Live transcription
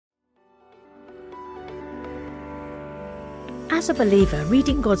As a believer,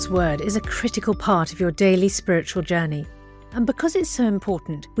 reading God's Word is a critical part of your daily spiritual journey. And because it's so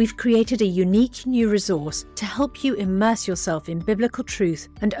important, we've created a unique new resource to help you immerse yourself in biblical truth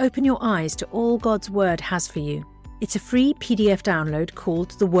and open your eyes to all God's Word has for you. It's a free PDF download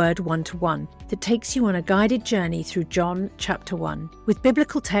called The Word 1-to-1 that takes you on a guided journey through John chapter 1. With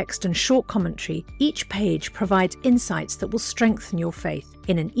biblical text and short commentary, each page provides insights that will strengthen your faith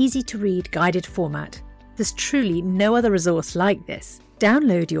in an easy-to-read guided format. There's truly no other resource like this.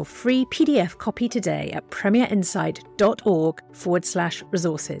 Download your free PDF copy today at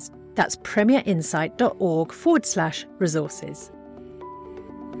premierinsight.org/resources. That's premierinsight.org/resources.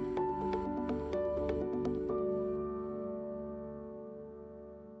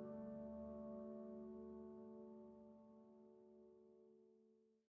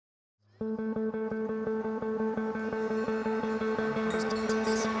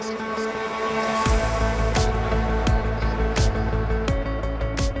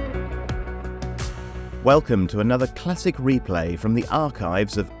 Welcome to another classic replay from the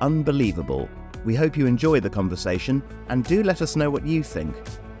archives of Unbelievable. We hope you enjoy the conversation and do let us know what you think.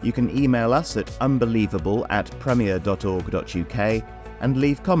 You can email us at unbelievable@premier.org.uk and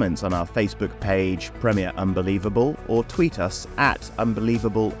leave comments on our Facebook page, Premier Unbelievable, or tweet us at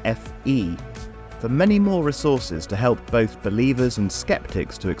UnbelievableFE. For many more resources to help both believers and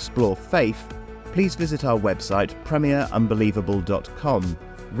skeptics to explore faith, please visit our website premierunbelievable.com.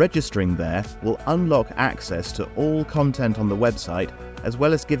 Registering there will unlock access to all content on the website, as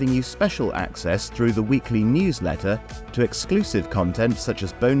well as giving you special access through the weekly newsletter to exclusive content such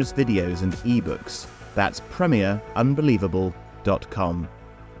as bonus videos and ebooks. That's premierunbelievable.com.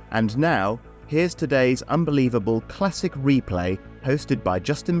 And now, here's today's Unbelievable Classic Replay hosted by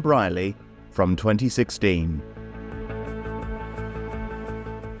Justin Briley from 2016.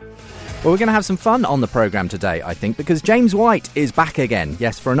 Well, we're going to have some fun on the programme today, I think, because James White is back again.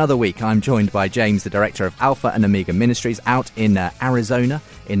 Yes, for another week. I'm joined by James, the director of Alpha and Omega Ministries out in Arizona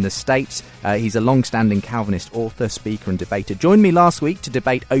in the States. He's a long-standing Calvinist author, speaker and debater. Joined me last week to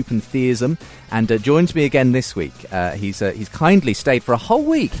debate open theism and joins me again this week. He's kindly stayed for a whole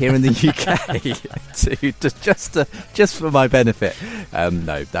week here in the UK just for my benefit.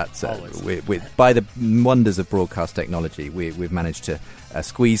 No, that's by the wonders of broadcast technology, we've managed to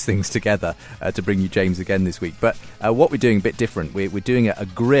squeeze things together to bring you James again this week. But what we're doing a bit different. We're doing a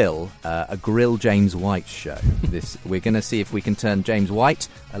grill James White show. We're going to see if we can turn James White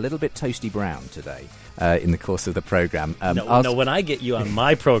a little bit toasty brown today in the course of the programme. No, when I get you on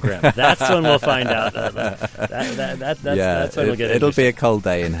my programme, that's when we'll find out. That's when we'll get it. It'll be a cold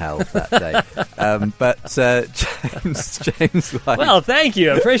day in hell that day. James White. Well, thank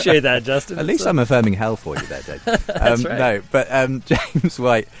you. I appreciate that, Justin. At least I'm affirming hell for you there, Dave. That's right. No, but James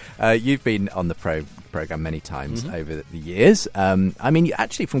White, you've been on the programme many times over the years. I mean,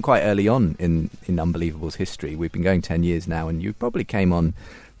 actually from quite early on in Unbelievable's history. We've been going 10 years now, and you probably came on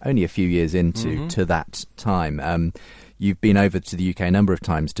only a few years into that time. You've been over to the UK a number of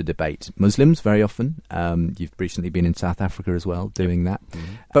times to debate Muslims very often. You've recently been in South Africa as well doing that.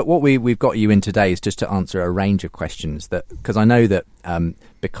 But what we've got you in today is just to answer a range of questions, because I know that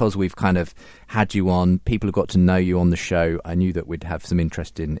because we've kind of had you on, people have got to know you on the show. I knew that we'd have some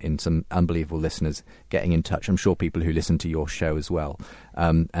interest in some Unbelievable listeners getting in touch. I'm sure people who listen to your show as well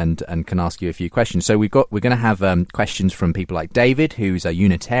and can ask you a few questions. So we're going to have questions from people like David, who's a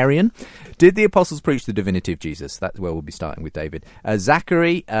Unitarian. Did the apostles preach the divinity of Jesus? That's where we'll be starting with David.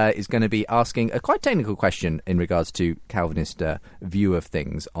 Zachary is going to be asking a quite technical question in regards to Calvinist view of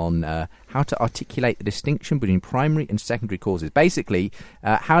things on how to articulate the distinction between primary and secondary causes. Basically,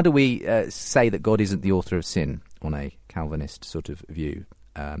 how do we say that God isn't the author of sin on a Calvinist sort of view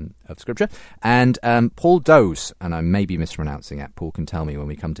of Scripture? And Paul Dose, and I may be mispronouncing that, Paul can tell me when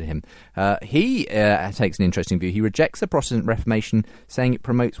we come to him, he takes an interesting view. He rejects the Protestant Reformation, saying it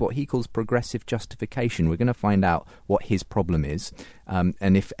promotes what he calls progressive justification. We're going to find out what his problem is,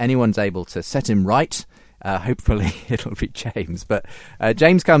 and if anyone's able to set him right, hopefully it'll be James. But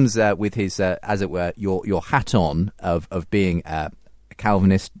James comes with his, as it were, your hat on of being a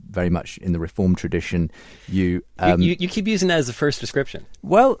Calvinist, very much in the Reformed tradition. You keep using that as the first description.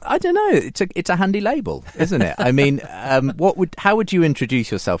 Well, I don't know. It's a handy label, isn't it? I mean, how would you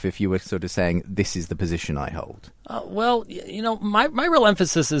introduce yourself if you were sort of saying this is the position I hold? Well, my real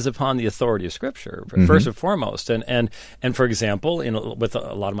emphasis is upon the authority of Scripture first and foremost, and for example, with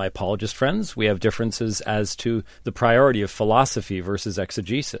a lot of my apologist friends, we have differences as to the priority of philosophy versus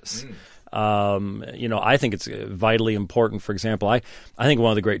exegesis. I think it's vitally important. For example, I think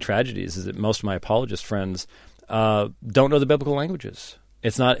one of the great tragedies is that most of my apologist friends don't know the biblical languages.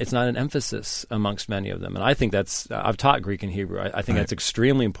 It's not an emphasis amongst many of them, and I think I've taught Greek and Hebrew. I think that's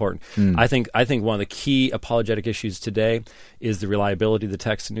extremely important. I think one of the key apologetic issues today is the reliability of the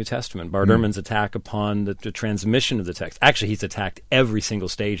text in the New Testament. Bart Ehrman's attack upon the transmission of the text. Actually, he's attacked every single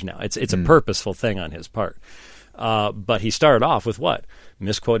stage now. It's a purposeful thing on his part. But he started off with what?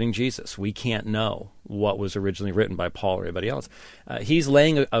 Misquoting Jesus. We can't know what was originally written by Paul or anybody else. He's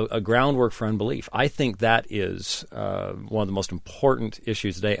laying a groundwork for unbelief. I think that is one of the most important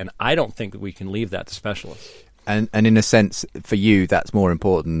issues today, and I don't think that we can leave that to specialists. And in a sense, for you, that's more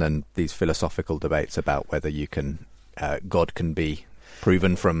important than these philosophical debates about whether you can God can be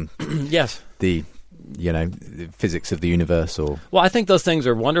proven from yes. the physics of the universe, or well, I think those things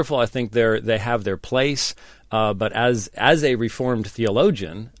are wonderful. I think they have their place. But as a Reformed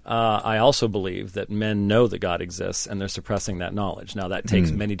theologian, I also believe that men know that God exists and they're suppressing that knowledge. Now, that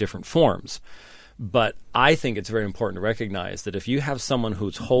takes many different forms. But I think it's very important to recognize that if you have someone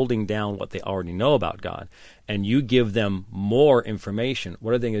who's holding down what they already know about God and you give them more information,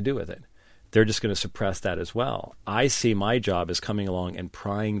 what are they going to do with it? They're just going to suppress that as well. I see my job as coming along and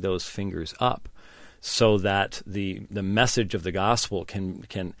prying those fingers up so that the message of the gospel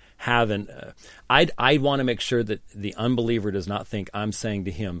can have I want to make sure that the unbeliever does not think I'm saying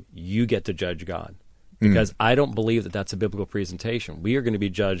to him, you get to judge God. Because I don't believe that that's a biblical presentation. We are going to be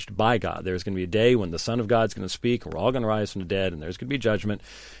judged by God. There's going to be a day when the Son of God's going to speak, and we're all going to rise from the dead, and there's going to be judgment,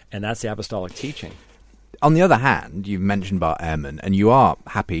 and that's the apostolic teaching. On the other hand, you've mentioned Bart Ehrman, and you are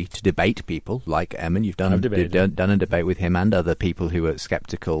happy to debate people like Ehrman. You've done a debate with him and other people who are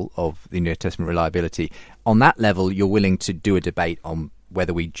skeptical of the New Testament reliability. On that level, you're willing to do a debate on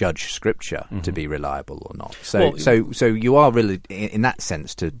whether we judge Scripture to be reliable or not. So you are really, in that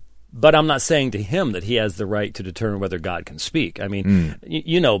sense, to... But I'm not saying to him that he has the right to determine whether God can speak. I mean,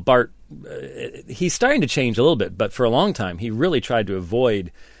 Bart, he's starting to change a little bit, but for a long time, he really tried to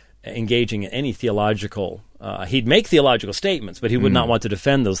avoid engaging in any theological... he'd make theological statements, but he would not want to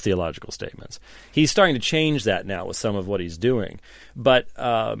defend those theological statements. He's starting to change that now with some of what he's doing. But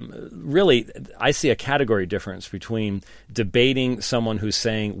really, I see a category difference between debating someone who's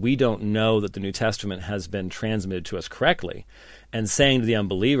saying, we don't know that the New Testament has been transmitted to us correctly, and saying to the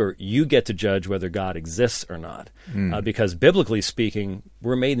unbeliever, you get to judge whether God exists or not. Because biblically speaking,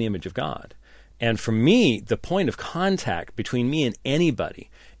 we're made in the image of God. And for me, the point of contact between me and anybody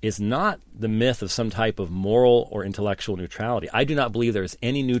is not the myth of some type of moral or intellectual neutrality. I do not believe there is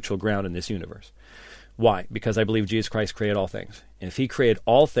any neutral ground in this universe. Why? Because I believe Jesus Christ created all things. And if he created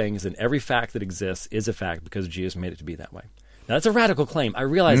all things, then every fact that exists is a fact because Jesus made it to be that way. Now, that's a radical claim. I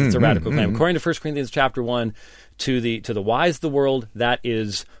realize it's a radical claim. According to 1 Corinthians chapter 1, to the wise of the world, that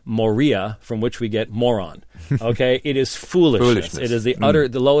is moria, from which we get moron. Okay? It is foolishness. It is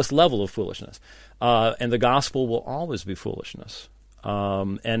the lowest level of foolishness. And the gospel will always be foolishness.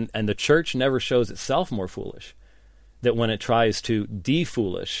 And the church never shows itself more foolish than when it tries to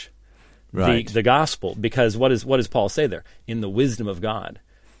de-foolish the gospel. Because what does Paul say there? In the wisdom of God,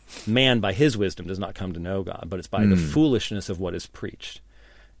 man by his wisdom does not come to know God, but it's by the foolishness of what is preached.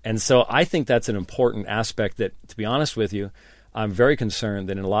 And so I think that's an important aspect that, to be honest with you, I'm very concerned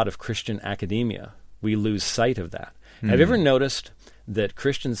that in a lot of Christian academia, we lose sight of that. Have you ever noticed that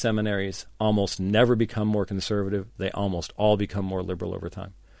Christian seminaries almost never become more conservative? They almost all become more liberal over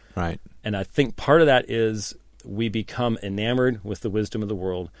time. Right. And I think part of that is we become enamored with the wisdom of the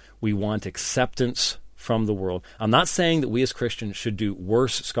world. We want acceptance from the world. I'm not saying that we as Christians should do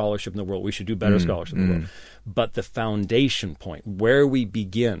worse scholarship in the world. We should do better scholarship in the world. But the foundation point, where we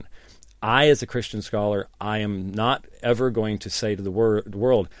begin, I as a Christian scholar, I am not ever going to say to the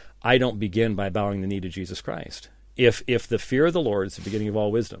world, I don't begin by bowing the knee to Jesus Christ. If the fear of the Lord is the beginning of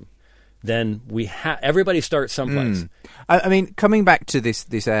all wisdom, then everybody starts someplace. I mean, coming back to this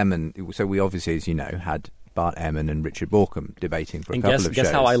Ehrman, so we obviously, as you know, had Bart Ehrman and Richard Borkham debating for a couple of shows.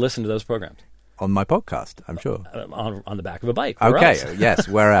 Guess how I listened to those programs? On my podcast, I'm sure. On the back of a bike. Okay, yes.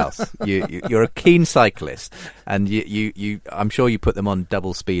 Where else? You're a keen cyclist, and I'm sure you put them on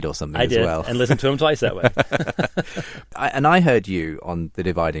double speed or something as well. I did, and listened to them twice that way. I heard you on The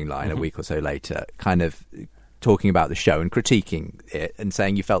Dividing Line a week or so later, kind of talking about the show and critiquing it and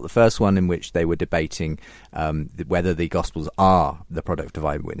saying you felt the first one in which they were debating whether the Gospels are the product of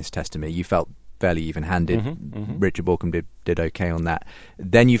eyewitness testimony, you felt fairly even-handed. Richard Borkham did okay on that.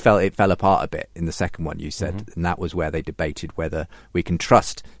 Then you felt it fell apart a bit in the second one, you said, and that was where they debated whether we can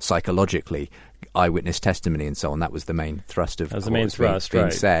trust psychologically eyewitness testimony and so on. That was the main thrust of what was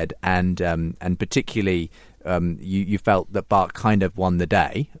being said. And particularly, you felt that Bart kind of won the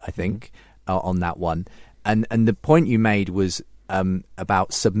day, I think, on that one. And the point you made was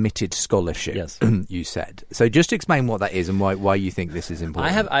about submitted scholarship. Yes. You said. So just explain what that is and why you think this is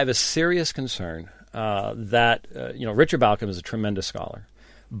important. I have a serious concern that Richard Balcom is a tremendous scholar,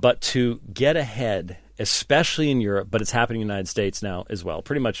 but to get ahead, especially in Europe, but it's happening in the United States now as well,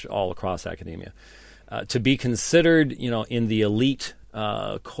 pretty much all across academia, to be considered, in the elite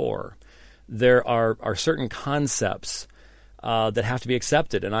core, there are certain concepts that have to be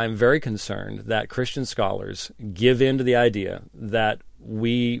accepted, and I'm very concerned that Christian scholars give in to the idea that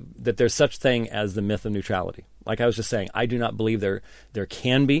there's such thing as the myth of neutrality. Like I was just saying, I do not believe there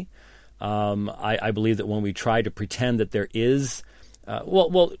can be. I believe that when we try to pretend that there is,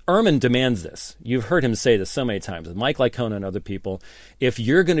 Ehrman demands this. You've heard him say this so many times with Mike Licona and other people. If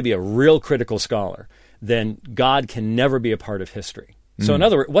you're going to be a real critical scholar, then God can never be a part of history. So in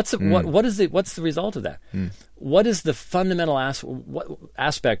other words, what's the result of that? What is the fundamental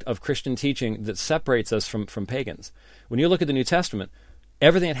aspect of Christian teaching that separates us from pagans? When you look at the New Testament,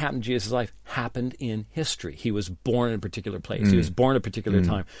 everything that happened in Jesus' life happened in history. He was born in a particular place. He was born at a particular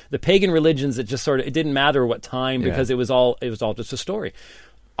time. The pagan religions, it didn't matter what time because it was all just a story.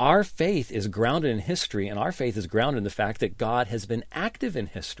 Our faith is grounded in history, and our faith is grounded in the fact that God has been active in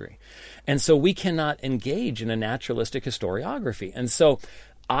history. And so we cannot engage in a naturalistic historiography. And so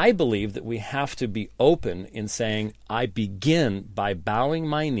I believe that we have to be open in saying, I begin by bowing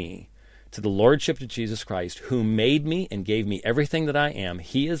my knee to the Lordship of Jesus Christ, who made me and gave me everything that I am.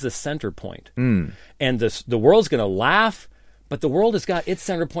 He is the center point. And the world's going to laugh, but the world has got its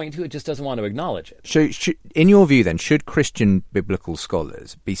center point too. It just doesn't want to acknowledge it. So, in your view, then, should Christian biblical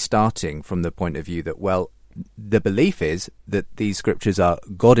scholars be starting from the point of view that, well, the belief is that these scriptures are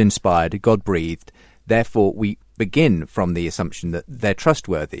God-inspired, God-breathed, therefore we begin from the assumption that they're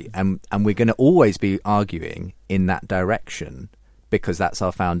trustworthy, and we're going to always be arguing in that direction because that's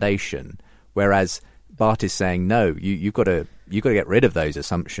our foundation. Whereas Bart is saying, no, you've got to get rid of those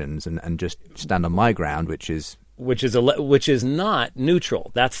assumptions and just stand on my ground, which is not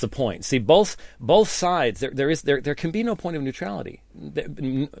neutral. That's the point. See, both sides. There can be no point of neutrality.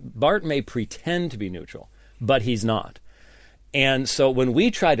 Bart may pretend to be neutral, but he's not. And so when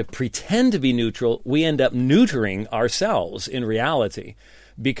we try to pretend to be neutral, we end up neutering ourselves in reality,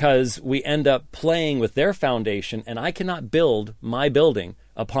 because we end up playing with their foundation, and I cannot build my building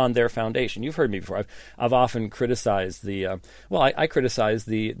upon their foundation. You've heard me before. I've often criticized I criticize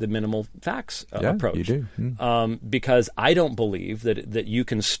the minimal facts approach. You do. Because I don't believe that you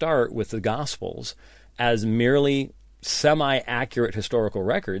can start with the Gospels as merely semi-accurate historical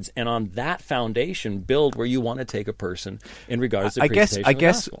records, and on that foundation build where you want to take a person in regards to presentation of the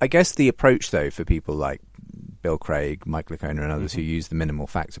gospel. I guess the approach, though, for people like Bill Craig, Mike Licona, and others who use the minimal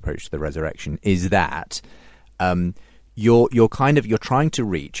facts approach to the resurrection is that you're trying to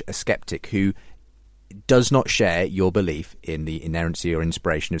reach a skeptic who does not share your belief in the inerrancy or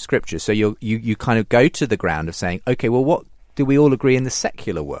inspiration of Scripture. So you kind of go to the ground of saying, okay, well, what do we all agree in the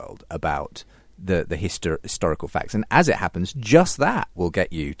secular world about the historical facts? And as it happens, just that will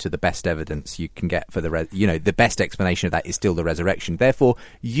get you to the best evidence you can get for the best explanation of that is still the resurrection. Therefore,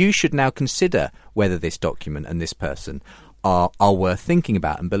 you should now consider whether this document and this person are worth thinking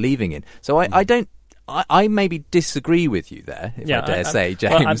about and believing in. So I maybe disagree with you there, if I dare say,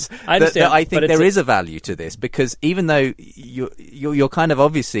 James. Well, I understand, that I think there is a value to this, because even though you're kind of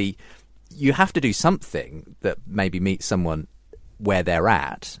obviously, you have to do something that maybe meets someone where they're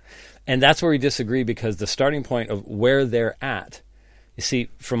at. And that's where we disagree, because the starting point of where they're at, you see,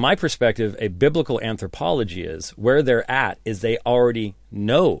 from my perspective, a biblical anthropology is where they're at is they already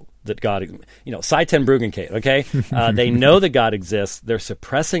know that God, Sei ten Bruggenkate, okay? They know that God exists. They're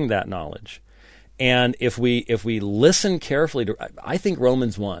suppressing that knowledge. And if we listen carefully to, I think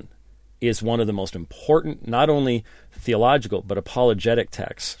Romans 1 is one of the most important, not only theological, but apologetic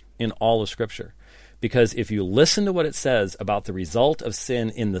texts in all of Scripture. Because if you listen to what it says about the result of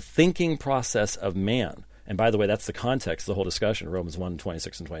sin in the thinking process of man, and by the way, that's the context of the whole discussion, Romans 1,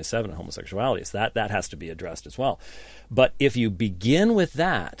 26 and 27, and homosexuality, so that has to be addressed as well. But if you begin with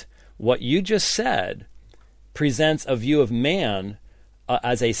that, what you just said presents a view of man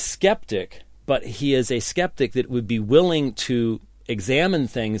as a skeptic, but he is a skeptic that would be willing to examine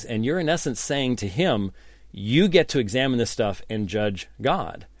things, and you're in essence saying to him, you get to examine this stuff and judge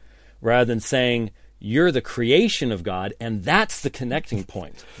God, rather than saying, you're the creation of God, and that's the connecting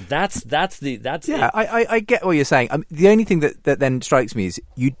point. That's it. I get what you're saying. The only thing that then strikes me is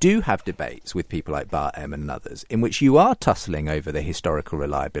you do have debates with people like Bart M. and others in which you are tussling over the historical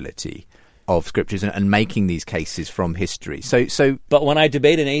reliability of Scriptures and making these cases from history. But when I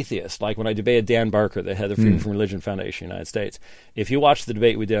debate an atheist, like when I debated Dan Barker, the head of the Freedom from Religion Foundation in the United States, if you watch the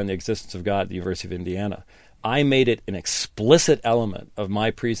debate we did on the existence of God at the University of Indiana, I made it an explicit element of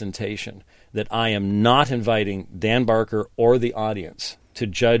my presentation that I am not inviting Dan Barker or the audience to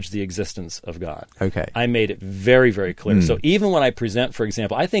judge the existence of God. Okay. I made it very, very clear. So even when I present, for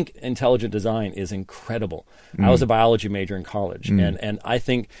example, I think intelligent design is incredible. I was a biology major in college, and I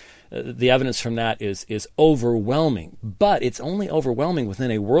think the evidence from that is overwhelming. But it's only overwhelming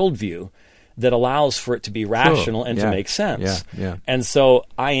within a worldview that allows for it to be rational and to make sense. And so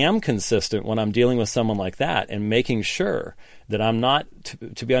I am consistent when I'm dealing with someone like that and making sure that I'm not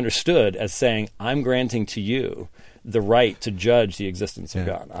to be understood as saying, I'm granting to you the right to judge the existence of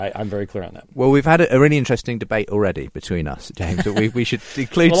God. I'm very clear on that. Well, we've had a really interesting debate already between us, James, but we should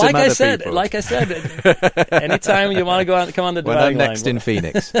include some other people. Like I said, anytime you want to come on the dividing line. When I'm next in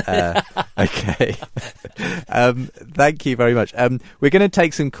Phoenix. Okay. Thank you very much. We're going to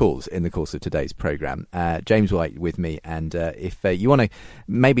take some calls in the course of today's programme. James White with me, and if you want to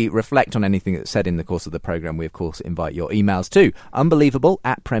maybe reflect on anything that's said in the course of the programme, we of course invite your emails to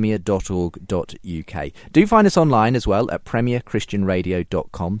unbelievable@premier.org.uk. Do find us online as well at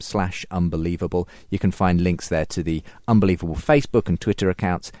premierchristianradio.com/unbelievable. You can find links there to the Unbelievable Facebook and Twitter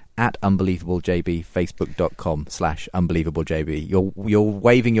accounts at UnbelievableJB, facebook.com/UnbelievableJB. You're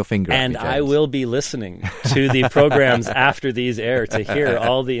waving your finger and at me, James. I will be listening to the programs after these air to hear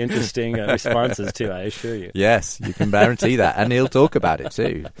all the interesting responses too, I assure you. Yes, you can guarantee that, and he'll talk about it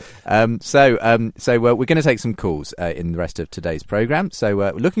too. So we're going to take some calls in the rest of today's programme. So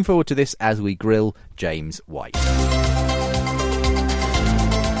we're looking forward to this as we grill James White.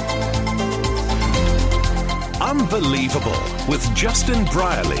 Unbelievable with Justin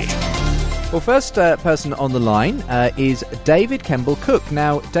Brierley. Well, first person on the line is David Kemble Cook.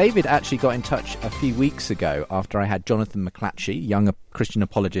 Now, David actually got in touch a few weeks ago after I had Jonathan McClatchy, young Christian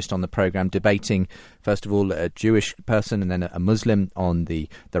apologist, on the programme, debating, first of all, a Jewish person and then a Muslim on the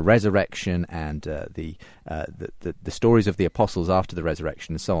resurrection and the stories of the apostles after the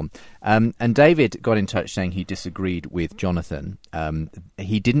resurrection and so on. And David got in touch saying he disagreed with Jonathan.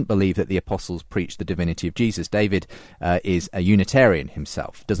 He didn't believe that the apostles preached the divinity of Jesus. David is a Unitarian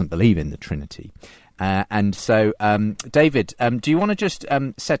himself, doesn't believe in the Trinity. And so, David, do you want to just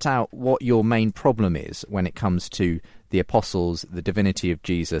set out what your main problem is when it comes to the apostles, the divinity of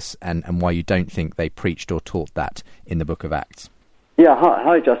Jesus, and why you don't think they preached or taught that in the book of Acts? Yeah,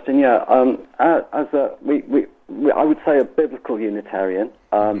 hi Justin. Yeah, I would say a biblical Unitarian,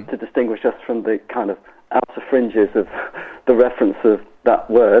 to distinguish us from the kind of outer fringes of the reference of that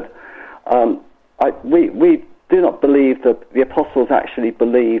word. We do not believe that the apostles actually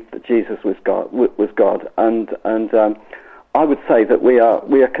believed that Jesus was God, and I would say that we are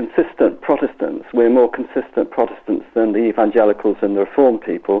consistent Protestants. We're more consistent Protestants than the evangelicals and the Reformed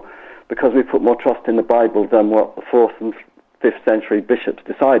people, because we put more trust in the Bible than what the 4th and 5th century bishops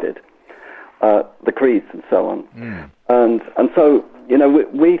decided, the creeds and so on. And so,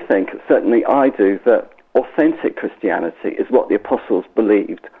 we think, certainly I do, that authentic Christianity is what the apostles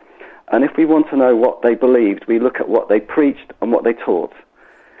believed. And if we want to know what they believed, we look at what they preached and what they taught.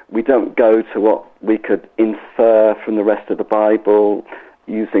 We don't go to what we could infer from the rest of the Bible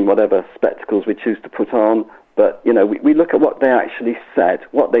using whatever spectacles we choose to put on. But, we look at what they actually said,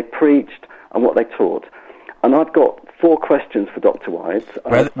 what they preached and what they taught. And I've got 4 questions for Dr. White.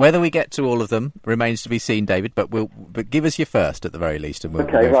 Whether we get to all of them remains to be seen, David, but give us your first at the very least. And we'll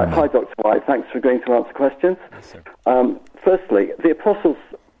okay, go right. from Hi, Dr. White. Thanks for agreeing to answer questions. Yes, sir. Firstly, the apostles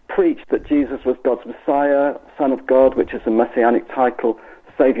preached that Jesus was God's Messiah, Son of God, which is a messianic title,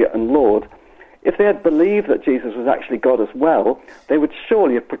 Saviour and Lord. If they had believed that Jesus was actually God as well, they would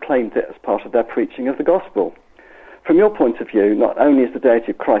surely have proclaimed it as part of their preaching of the gospel. From your point of view, not only is the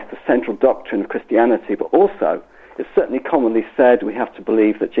deity of Christ the central doctrine of Christianity, but also it's certainly commonly said we have to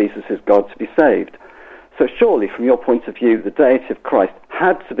believe that Jesus is God to be saved. So surely, from your point of view, the deity of Christ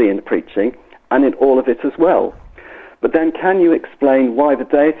had to be in the preaching and in all of it as well. But then can you explain why the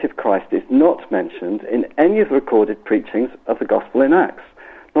deity of Christ is not mentioned in any of the recorded preachings of the gospel in Acts?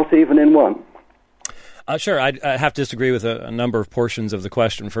 Not even in one. Sure, I have to disagree with a number of portions of the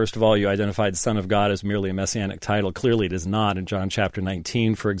question. First of all, you identified Son of God as merely a messianic title. Clearly it is not. In John chapter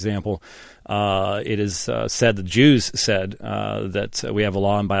 19, for example, it is said, the Jews said that we have a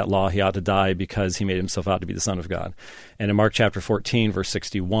law, and by that law he ought to die because he made himself out to be the Son of God. And in Mark chapter 14, verse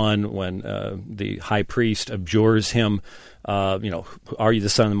 61, when the high priest abjures him, are you the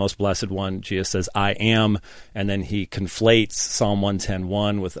Son of the Most Blessed One? Jesus says, I am. And then he conflates Psalm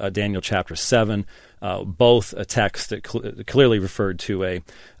 110:1 with Daniel chapter 7, both a text that clearly referred to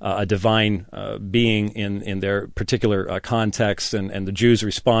a divine being in their particular context. And the Jews'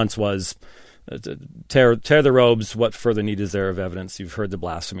 response was, tear the robes, what further need is there of evidence? You've heard the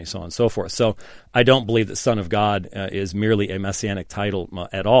blasphemy, so on and so forth. So I don't believe that Son of God is merely a messianic title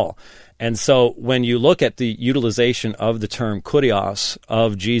at all. And so when you look at the utilization of the term kurios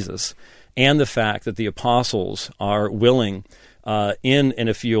of Jesus and the fact that the apostles are willing and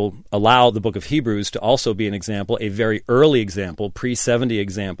if you'll allow the book of Hebrews to also be an example, a very early example, pre-70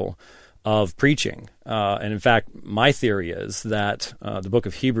 example of preaching. And in fact, my theory is that the book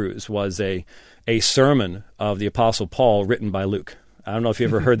of Hebrews was a sermon of the Apostle Paul written by Luke. I don't know if you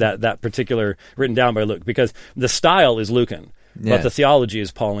ever heard that particular written down by Luke, because the style is Lucan. Yeah. But the theology is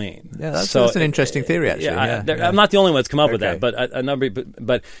Pauline. Yeah, that's an interesting theory, actually. I'm not the only one that's come up with that, but a number.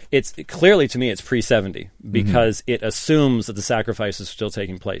 But it's clearly, to me, it's pre-70 because it assumes that the sacrifice is still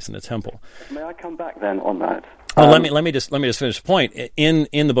taking place in the temple. May I come back then on that? Let me just finish the point. In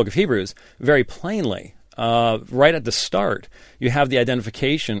the book of Hebrews, very plainly, right at the start, you have the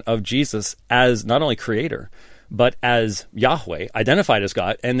identification of Jesus as not only creator, but as Yahweh, identified as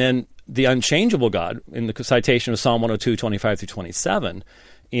God, and then the unchangeable God in the citation of Psalm 102, 25 through 27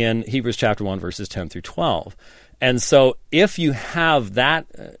 in Hebrews chapter 1, verses 10 through 12. And so if you have that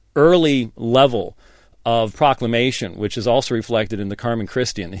early level of proclamation, which is also reflected in the Carmen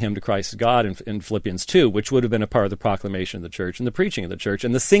Christian, the hymn to Christ as God in Philippians 2, which would have been a part of the proclamation of the church and the preaching of the church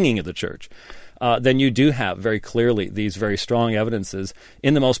and the singing of the church, then you do have very clearly these very strong evidences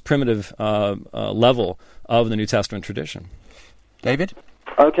in the most primitive level of the New Testament tradition. David?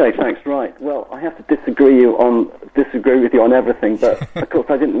 Okay, thanks. Right. Well, I have to disagree with you on everything, but of course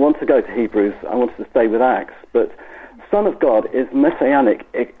I didn't want to go to Hebrews. I wanted to stay with Acts. But Son of God is messianic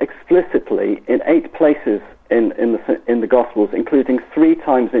explicitly in 8 places in the Gospels, including 3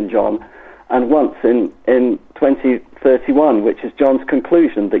 times in John and once in 20:31, which is John's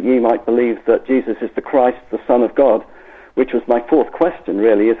conclusion that ye might believe that Jesus is the Christ, the Son of God, which was my 4th question,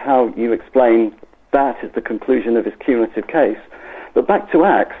 really, is how you explain that is the conclusion of his cumulative case. But back to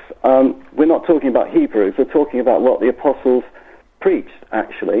Acts, we're not talking about Hebrews, we're talking about what the apostles preached,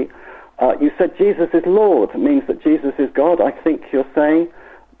 actually. You said Jesus is Lord, it means that Jesus is God, I think you're saying,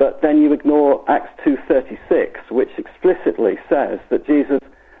 but then you ignore Acts 2:36, which explicitly says that Jesus'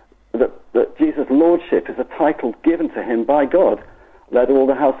 lordship is a title given to him by God. Let all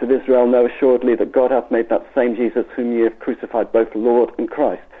the house of Israel know assuredly that God hath made that same Jesus whom ye have crucified both Lord and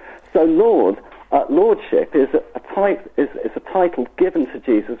Christ. So lordship is a title given to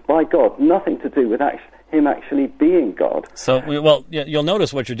Jesus by God, nothing to do with him actually being God. So, you'll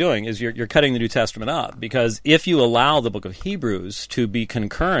notice what you're doing is you're cutting the New Testament up, because if you allow the book of Hebrews to be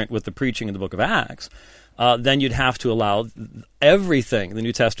concurrent with the preaching of the book of Acts, then you'd have to allow everything the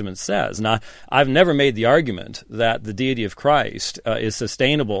New Testament says. Now, I've never made the argument that the deity of Christ is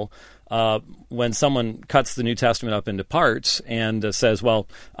sustainable when someone cuts the New Testament up into parts and says, well,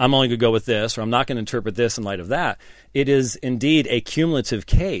 I'm only going to go with this, or I'm not going to interpret this in light of that. It is indeed a cumulative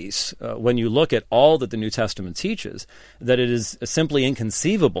case when you look at all that the New Testament teaches, that it is simply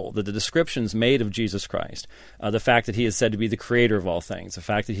inconceivable that the descriptions made of Jesus Christ, the fact that he is said to be the creator of all things, the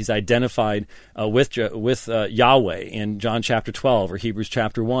fact that he's identified with Yahweh in John chapter 12 or Hebrews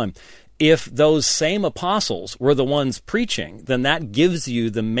chapter 1, if those same apostles were the ones preaching, then that gives you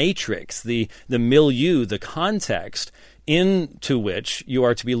the matrix, the milieu, the context into which you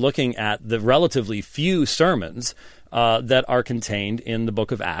are to be looking at the relatively few sermons that are contained in the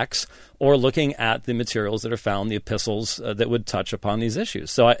book of Acts, or looking at the materials that are found in the epistles that would touch upon these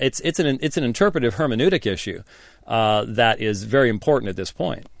issues. So it's an interpretive hermeneutic issue that is very important at this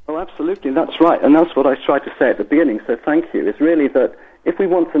point. Oh, absolutely, that's right. And that's what I tried to say at the beginning, so thank you. It's really that if we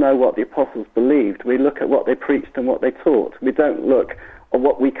want to know what the apostles believed, we look at what they preached and what they taught. We don't look at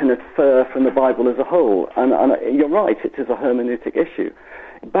what we can infer from the Bible as a whole. And you're right, it is a hermeneutic issue.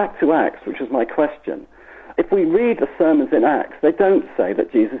 Back to Acts, which was my question. If we read the sermons in Acts, they don't say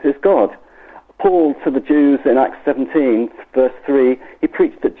that Jesus is God. Paul to the Jews in Acts 17, verse 3, he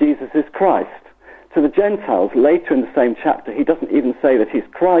preached that Jesus is Christ. To the Gentiles, later in the same chapter, he doesn't even say that he's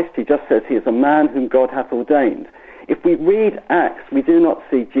Christ, he just says he is a man whom God hath ordained. If we read Acts, we do not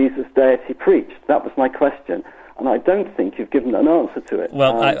see Jesus' deity preached. That was my question, and I don't think you've given an answer to it.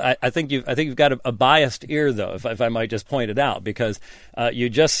 Well, I think you've got a biased ear, though, if I might just point it out, because you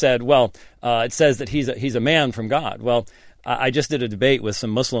just said, it says that he's a man from God. Well, I just did a debate with some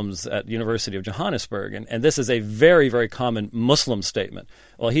Muslims at the University of Johannesburg, and this is a very, very common Muslim statement.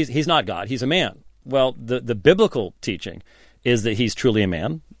 Well, he's not God; he's a man. Well, the biblical teaching is that he's truly a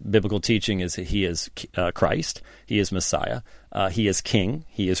man. Biblical teaching is that he is Christ, he is Messiah, he is king,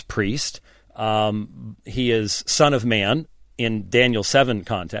 he is priest, he is Son of Man in Daniel 7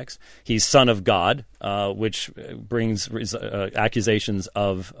 context, he's son of God, which brings accusations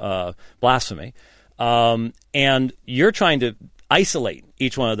of blasphemy. And you're trying to isolate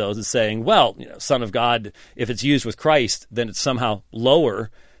each one of those as saying, well, son of God, if it's used with Christ, then it's somehow lower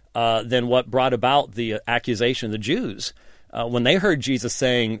than what brought about the accusation of the Jews. When they heard Jesus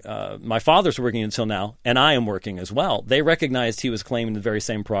saying, my Father's working until now, and I am working as well, they recognized he was claiming the very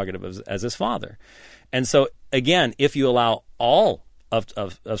same prerogative as his Father. And so, again, if you allow all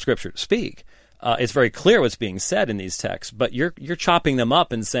of Scripture to speak, it's very clear what's being said in these texts, but you're chopping them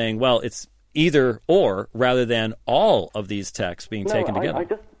up and saying, well, it's either or rather than all of these texts being taken together. I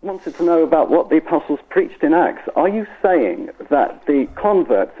just wanted to know about what the apostles preached in Acts. Are you saying that the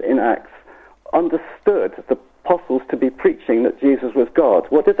converts in Acts understood the apostles to be preaching that Jesus was God?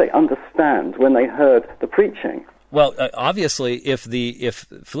 What did they understand when they heard the preaching? Well, obviously, if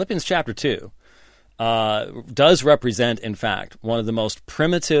Philippians chapter 2 does represent, in fact, one of the most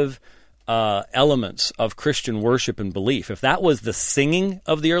primitive elements of Christian worship and belief, if that was the singing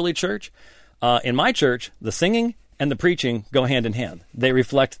of the early church, in my church, the singing and the preaching go hand in hand. They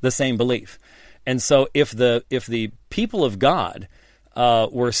reflect the same belief. And so if the people of God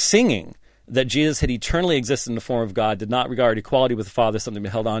were singing that Jesus had eternally existed in the form of God, did not regard equality with the Father as something to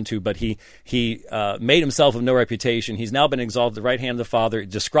be held on to, but he made himself of no reputation. He's now been exalted at the right hand of the Father,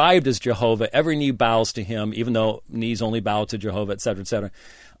 described as Jehovah. Every knee bows to him, even though knees only bow to Jehovah, et cetera, et cetera.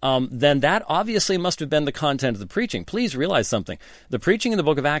 Then that obviously must have been the content of the preaching. Please realize something. The preaching in the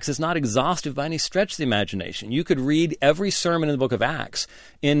book of Acts is not exhaustive by any stretch of the imagination. You could read every sermon in the book of Acts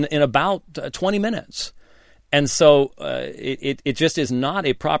in about 20 minutes. And so it just is not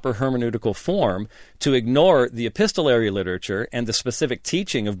a proper hermeneutical form to ignore the epistolary literature and the specific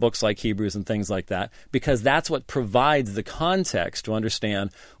teaching of books like Hebrews and things like that, because that's what provides the context to understand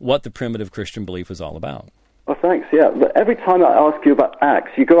what the primitive Christian belief was all about. Well, thanks. Yeah, but every time I ask you about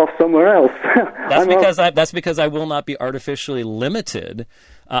Acts, you go off somewhere else. That's because I will not be artificially limited.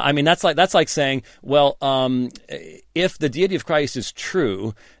 I mean, that's like saying, well, if the deity of Christ is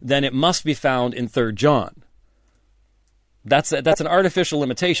true, then it must be found in 3 John. That's an artificial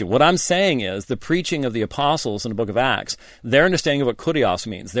limitation. What I'm saying is the preaching of the apostles in the book of Acts, their understanding of what kurios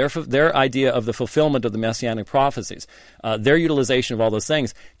means, their idea of the fulfillment of the messianic prophecies, their utilization of all those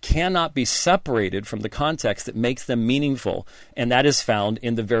things cannot be separated from the context that makes them meaningful, and that is found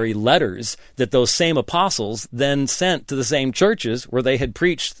in the very letters that those same apostles then sent to the same churches where they had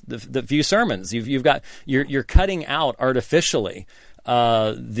preached the few sermons. You're cutting out artificially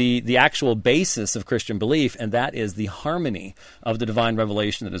the actual basis of Christian belief, and that is the harmony of the divine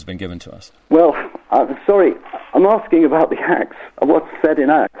revelation that has been given to us. Well, I'm sorry, I'm asking about the Acts, what's said in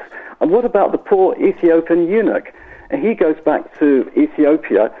Acts. And what about the poor Ethiopian eunuch? And he goes back to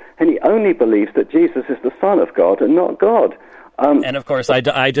Ethiopia, and he only believes that Jesus is the Son of God and not God. And of course,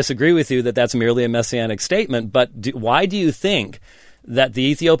 I disagree with you that that's merely a messianic statement, but why do you think that the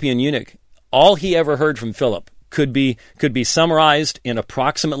Ethiopian eunuch, all he ever heard from Philip, could be summarized in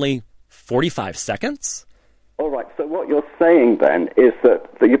approximately 45 seconds? All right, so what you're saying then is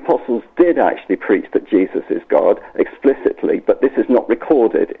that the apostles did actually preach that Jesus is God explicitly, but this is not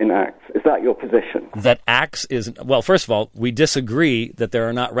recorded in Acts. Is that your position? That Acts is, well, first of all, we disagree that there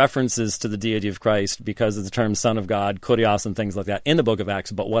are not references to the deity of Christ because of the term Son of God, kurios, and things like that in the book of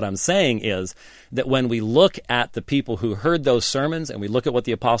Acts. But what I'm saying is that when we look at the people who heard those sermons and we look at what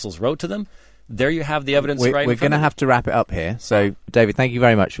the apostles wrote to them, there you have the evidence right in front of you. We're going to have to wrap it up here. So, David, thank you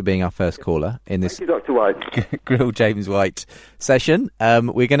very much for being our first caller in this Thank you, Dr. White. Grill James White session.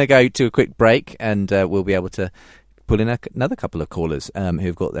 We're going to go to a quick break, and we'll be able to pull in another couple of callers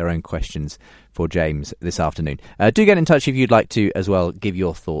who've got their own questions for James this afternoon. Do get in touch if you'd like to as well give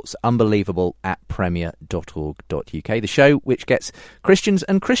your thoughts. unbelievable@premier.org.uk, the show which gets Christians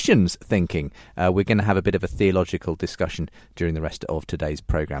and Christians thinking. We're going to have a bit of a theological discussion during the rest of today's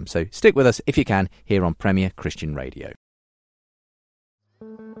programme. So stick with us if you can here on Premier Christian Radio.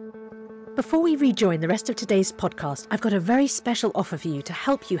 Before we rejoin the rest of today's podcast, I've got a very special offer for you to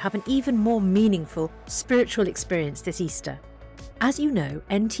help you have an even more meaningful spiritual experience this Easter. As you know,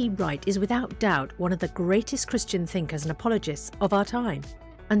 N.T. Wright is without doubt one of the greatest Christian thinkers and apologists of our time.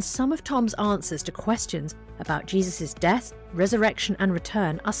 And some of Tom's answers to questions about Jesus' death, resurrection and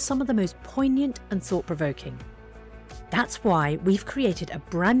return are some of the most poignant and thought-provoking. That's why we've created a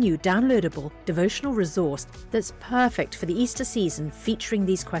brand new downloadable devotional resource that's perfect for the Easter season, featuring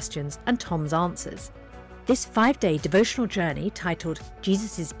these questions and Tom's answers. This 5-day devotional journey titled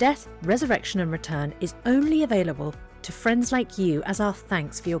Jesus' Death, Resurrection and Return is only available to friends like you as our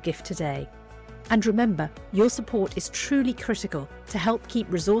thanks for your gift today. And remember, your support is truly critical to help keep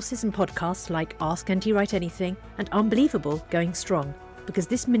resources and podcasts like Ask Auntie Write Anything and Unbelievable going strong, because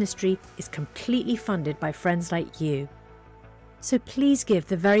this ministry is completely funded by friends like you. So please give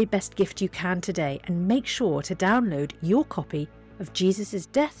the very best gift you can today and make sure to download your copy of Jesus'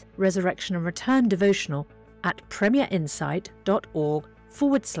 Death, Resurrection and Return devotional at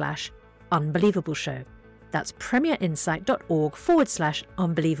premierinsight.org/Unbelievable Show. That's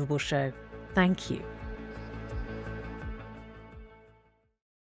premierinsight.org/Unbelievable Show. Thank you.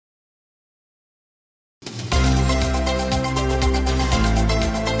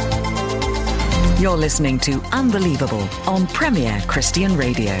 You're listening to Unbelievable on Premier Christian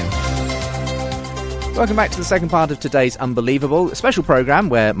Radio. Welcome back to the second part of today's Unbelievable, a special programme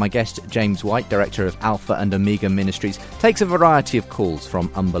where my guest, James White, Director of Alpha and Omega Ministries, takes a variety of calls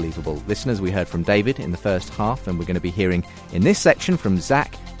from Unbelievable listeners. We heard from David in the first half, and we're going to be hearing in this section from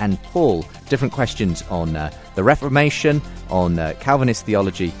Zach and Paul different questions on the Reformation, on Calvinist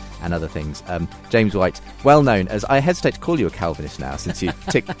theology and other things. James White, well known as, I hesitate to call you a Calvinist now since you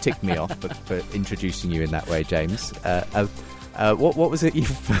ticked me off for introducing you in that way, James. What was it you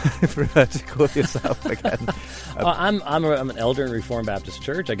prefer to call yourself again? I'm an elder in Reformed Baptist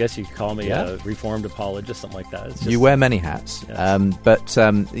Church. I guess you could call me a Reformed apologist, something like that. It's just, you wear many hats, yes. But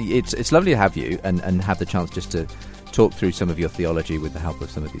it's lovely to have you and have the chance just to talk through some of your theology with the help of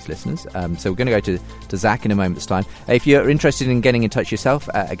some of these listeners. So we're going to go to Zach in a moment's time. If you're interested in getting in touch yourself,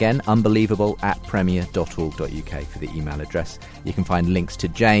 again, unbelievable@premier.org.uk for the email address. You can find links to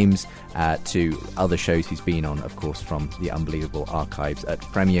James, to other shows he's been on, of course, from the Unbelievable archives at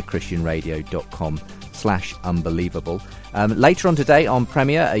premierchristianradio.com/unbelievable. Later on today on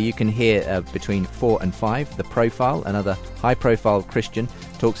Premier, you can hear between 4 and 5, The Profile, another high-profile Christian,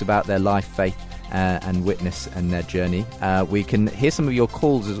 talks about their life, faith, and witness and their journey. We can hear some of your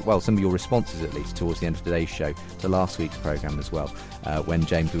calls as well, some of your responses at least, towards the end of today's show to last week's programme as well, when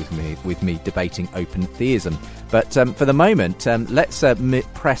James was with me debating open theism. But for the moment, let's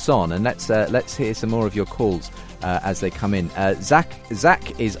press on and let's hear some more of your calls as they come in. Zach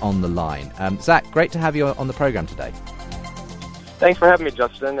is on the line. Zach, great to have you on the programme today. Thanks for having me,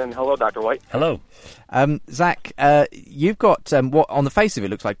 Justin, and hello, Dr. White. Hello. Zach, you've got what on the face of it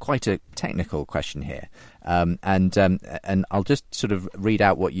looks like quite a technical question here, and I'll just sort of read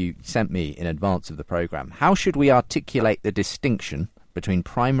out what you sent me in advance of the programme. How should we articulate the distinction between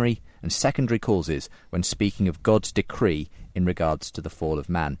primary and secondary causes when speaking of God's decree in regards to the fall of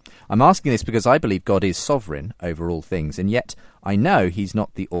man? I'm asking this because I believe God is sovereign over all things, and yet I know he's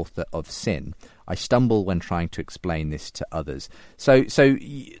not the author of sin. I stumble when trying to explain this to others. So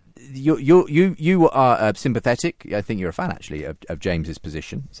you are sympathetic. I think you're a fan, actually, of James's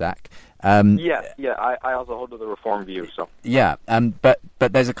position, Zach. I also hold to the Reformed view. So but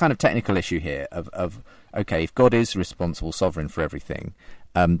there's a kind of technical issue here of okay, if God is responsible, sovereign for everything,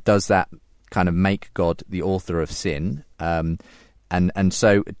 does that kind of make God the author of sin? And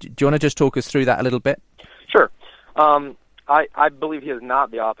so, do you want to just talk us through that a little bit? Sure. I believe he is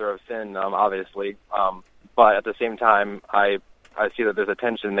not the author of sin, obviously, but at the same time, I see that there's a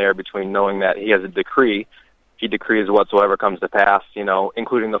tension there between knowing that he has a decree. He decrees whatsoever comes to pass,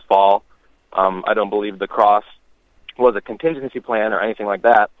 including the fall. I don't believe the cross was a contingency plan or anything like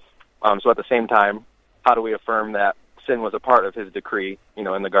that. So at the same time, how do we affirm that sin was a part of his decree, in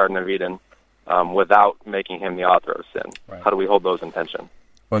the Garden of Eden, without making him the author of sin? Right. How do we hold those in tension?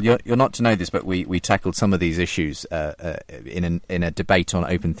 Well, you're not to know this, but we tackled some of these issues in a debate on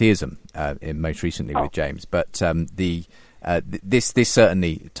open theism most recently with James. But this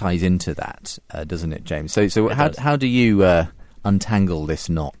certainly ties into that, doesn't it, James? So how do you untangle this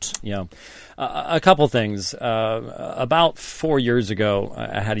knot? Yeah, a couple things. About 4 years ago,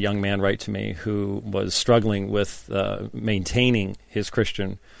 I had a young man write to me who was struggling with maintaining his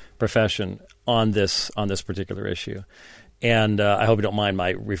Christian profession on this particular issue. And I hope you don't mind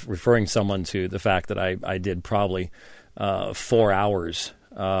my referring someone to the fact that I did probably 4 hours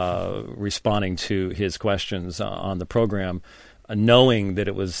responding to his questions on the program, knowing that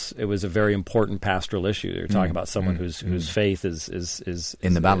it was a very important pastoral issue. You're talking about someone whose faith is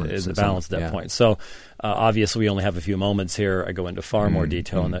in the balance. Is the balance at that point. So obviously, we only have a few moments here. I go into far more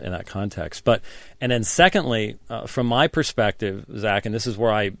detail in that context. And then secondly, from my perspective, Zach, and this is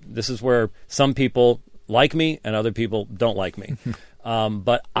where some people like me and other people don't like me.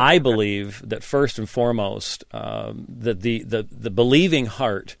 But I believe that first and foremost, that the believing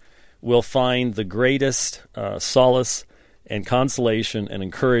heart will find the greatest solace and consolation and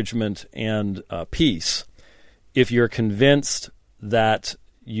encouragement and peace if you're convinced that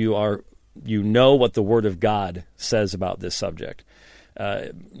you know what the Word of God says about this subject.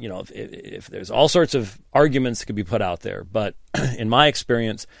 if there's all sorts of arguments that could be put out there, but in my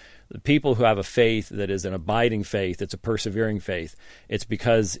experience, the people who have a faith that is an abiding faith, it's a persevering faith, it's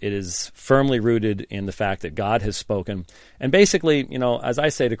because it is firmly rooted in the fact that God has spoken. And basically, as I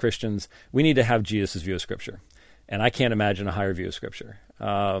say to Christians, we need to have Jesus' view of Scripture. And I can't imagine a higher view of Scripture.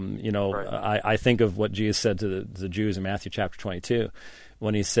 Right. I think of what Jesus said to the Jews in Matthew chapter 22,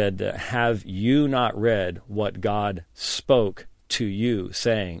 when he said, have you not read what God spoke to you,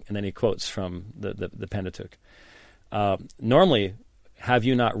 saying, and then he quotes from the Pentateuch. Normally, have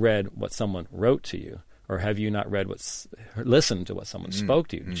you not read what someone wrote to you, or have you not listened to what someone spoke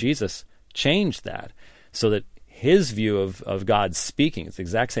to you? Jesus changed that so that his view of God speaking is the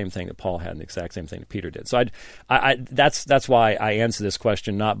exact same thing that Paul had and the exact same thing that Peter did. So that's why I answer this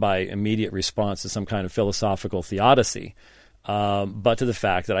question not by immediate response to some kind of philosophical theodicy, but to the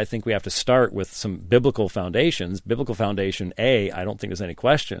fact that I think we have to start with some biblical foundations. Biblical foundation A, I don't think there's any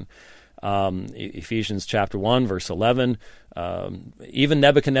question. Ephesians chapter 1, verse 11, even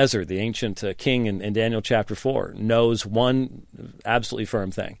Nebuchadnezzar, the ancient king in Daniel chapter 4, knows one absolutely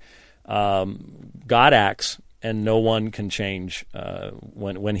firm thing. God acts, and no one can change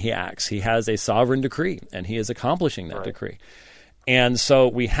when he acts. He has a sovereign decree, and he is accomplishing that decree. And so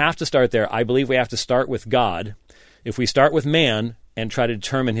we have to start there. I believe we have to start with God. If we start with man and try to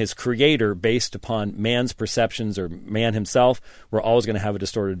determine his creator based upon man's perceptions or man himself, we're always going to have a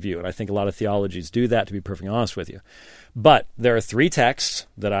distorted view. And I think a lot of theologies do that, to be perfectly honest with you. But there are three texts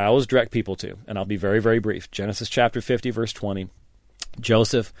that I always direct people to, and I'll be very, very brief. Genesis chapter 50, verse 20.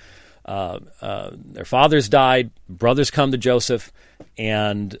 Joseph, their fathers died, brothers come to Joseph,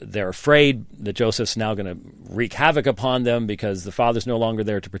 and they're afraid that Joseph's now going to wreak havoc upon them because the father's no longer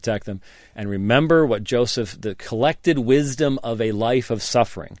there to protect them. And remember what the collected wisdom of a life of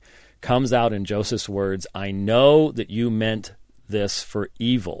suffering comes out in Joseph's words, I know that you meant this for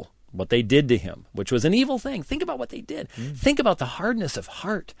evil, what they did to him, which was an evil thing. Think about what they did. Think about the hardness of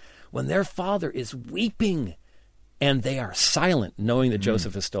heart when their father is weeping and they are silent, knowing that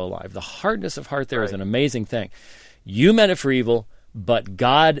Joseph is still alive. The hardness of heart there is an amazing thing. You meant it for evil, but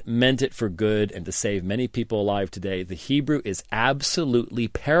God meant it for good and to save many people alive today. The Hebrew is absolutely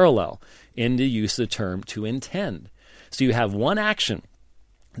parallel in the use of the term to intend. So you have one action.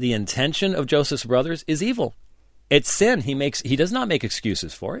 The intention of Joseph's brothers is evil. It's sin. He does not make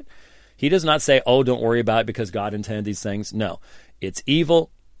excuses for it. He does not say, oh, don't worry about it because God intended these things. No, it's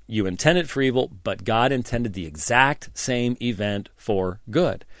evil. You intended for evil, but God intended the exact same event for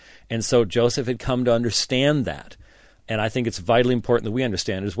good. And so Joseph had come to understand that. And I think it's vitally important that we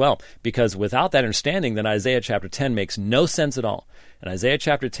understand it as well, because without that understanding, then Isaiah chapter 10 makes no sense at all. In Isaiah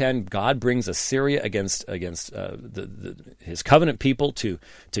chapter 10, God brings Assyria against his covenant people to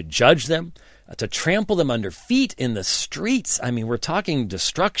judge them, to trample them under feet in the streets. I mean, we're talking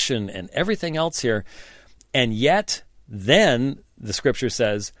destruction and everything else here. And yet, then the scripture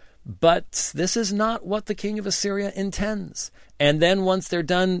says, but this is not what the king of Assyria intends. And then once they're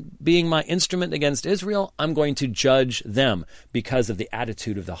done being my instrument against Israel, I'm going to judge them because of the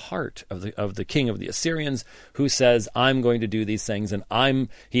attitude of the heart of the king of the Assyrians, who says, I'm going to do these things, and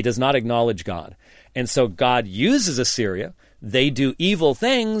he does not acknowledge God. And so God uses Assyria. They do evil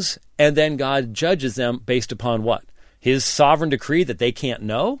things, and then God judges them based upon what? His sovereign decree that they can't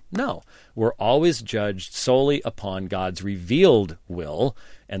know? No. We're always judged solely upon God's revealed will,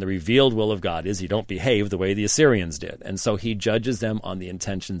 and the revealed will of God is you don't behave the way the Assyrians did. And so he judges them on the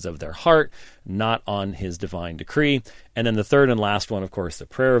intentions of their heart, not on his divine decree. And then the third and last one, of course, the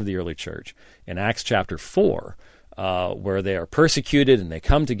prayer of the early church. In Acts chapter 4, where they are persecuted and they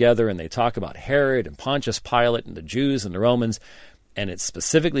come together and they talk about Herod and Pontius Pilate and the Jews and the Romans, and it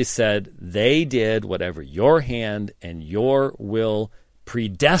specifically said, they did whatever your hand and your will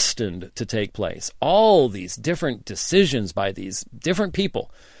predestined to take place. All these different decisions by these different people,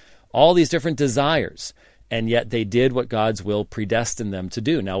 all these different desires, and yet they did what God's will predestined them to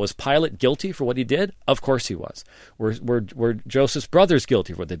do. Now, was Pilate guilty for what he did? Of course he was. Were Joseph's brothers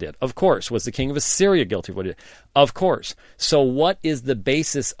guilty for what they did? Of course. Was the king of Assyria guilty for what he did? Of course. So what is the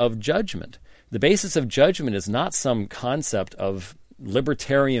basis of judgment? The basis of judgment is not some concept of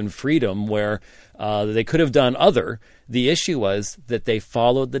libertarian freedom where they could have done other. The issue was that they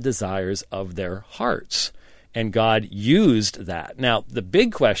followed the desires of their hearts, and God used that. Now, the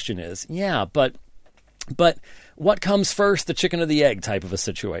big question is, but what comes first, the chicken or the egg type of a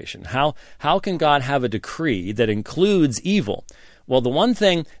situation? How can God have a decree that includes evil? Well, the one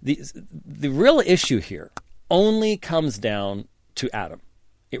thing, the real issue here only comes down to Adam.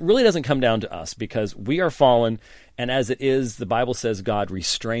 It really doesn't come down to us because we are fallen, and as it is, the Bible says God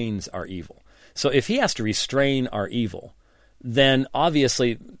restrains our evil. So if he has to restrain our evil, then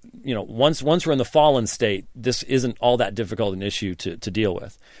obviously, once we're in the fallen state, this isn't all that difficult an issue to deal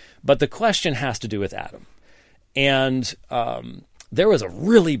with. But the question has to do with Adam. And there was a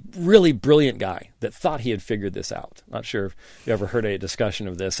really, really brilliant guy that thought he had figured this out. Not sure if you ever heard a discussion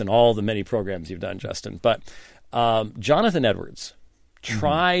of this in all the many programs you've done, Justin. But Jonathan Edwards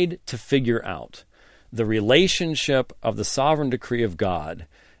tried to figure out the relationship of the sovereign decree of God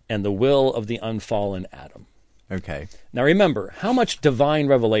and the will of the unfallen Adam. Okay. Now remember, how much divine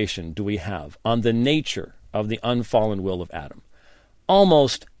revelation do we have on the nature of the unfallen will of Adam?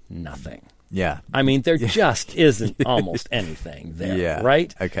 Almost nothing. Yeah. I mean, there just isn't almost anything there,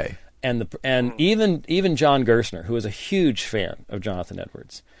 right? Okay. And even John Gerstner, who was a huge fan of Jonathan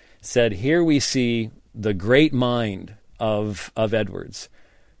Edwards, said, here we see the great mind of Edwards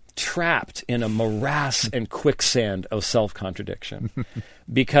trapped in a morass and quicksand of self-contradiction.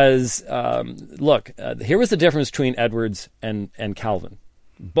 Because, look, here was the difference between Edwards and Calvin.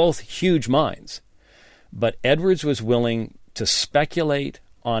 Both huge minds. But Edwards was willing to speculate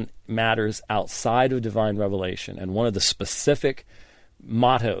on matters outside of divine revelation. And one of the specific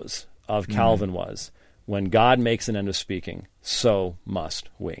mottos of Calvin was, when God makes an end of speaking, so must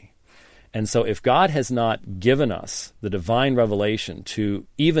we. And so if God has not given us the divine revelation to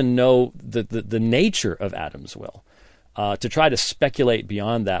even know the nature of Adam's will, to try to speculate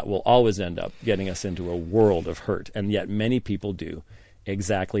beyond that will always end up getting us into a world of hurt. And yet many people do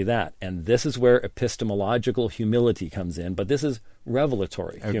exactly that. And this is where epistemological humility comes in, but this is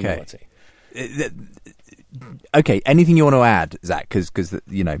revelatory humility. Okay, anything you want to add, Zach? Because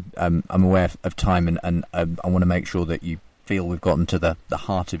I'm aware of time and I want to make sure that you feel we've gotten to the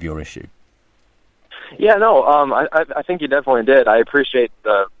heart of your issue. Yeah, no, I think you definitely did. I appreciate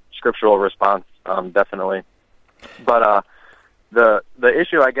the scriptural response, definitely. But the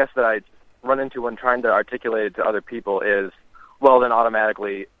issue, I guess, that I run into when trying to articulate it to other people is, well, then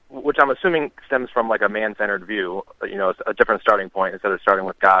automatically, which I'm assuming stems from like a man-centered view, a different starting point. Instead of starting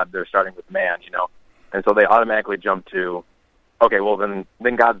with God, they're starting with man, and so they automatically jump to, okay, well, then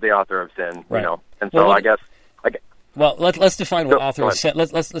God's the author of sin, right. And so I guess. Well, let's define what author of sin.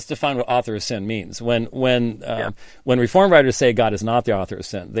 Let's define what author of sin means. When Reformed writers say God is not the author of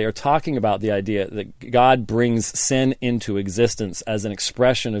sin, they are talking about the idea that God brings sin into existence as an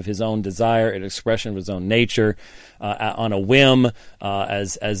expression of His own desire, an expression of His own nature, on a whim,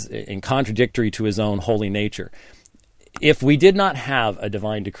 as in contradictory to His own holy nature. If we did not have a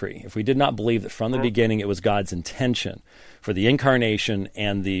divine decree, if we did not believe that from the beginning it was God's intention for the incarnation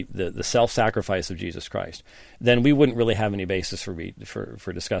and the self-sacrifice of Jesus Christ, then we wouldn't really have any basis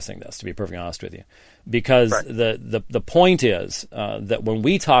for discussing this, to be perfectly honest with you. Because the point is that when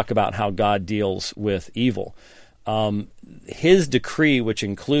we talk about how God deals with evil, His decree, which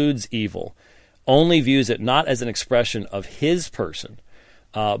includes evil, only views it not as an expression of His person,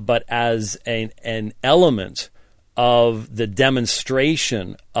 but as an element of the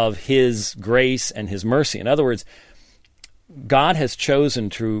demonstration of His grace and His mercy. In other words, God has chosen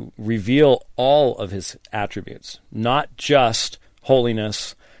to reveal all of His attributes, not just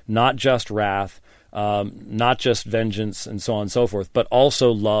holiness, not just wrath, not just vengeance, and so on and so forth, but also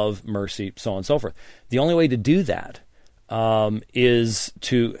love, mercy, so on and so forth. The only way to do that is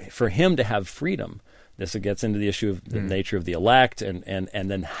for Him to have freedom. This gets into the issue of the nature of the elect and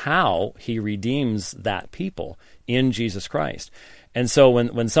then how He redeems that people in Jesus Christ. And so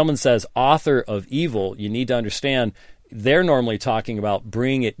when someone says author of evil, you need to understand they're normally talking about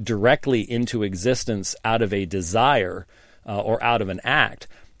bringing it directly into existence out of a desire or out of an act.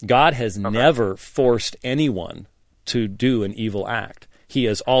 God has never forced anyone to do an evil act. He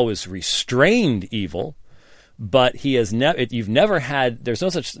has always restrained evil, but He has you've never had. There's no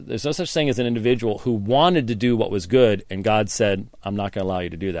such thing as an individual who wanted to do what was good, and God said, "I'm not going to allow you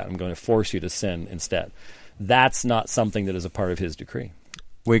to do that. I'm going to force you to sin instead." That's not something that is a part of His decree.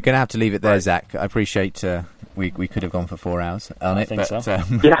 We're going to have to leave it there, Zach. I appreciate we could have gone for 4 hours on it. I think so.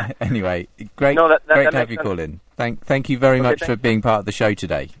 Anyway, great to have you call in. Thank you very much for being part of the show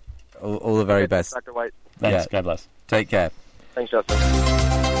today. All the very best. Dr. White. Thanks. God bless. Take care. Thanks, Justin.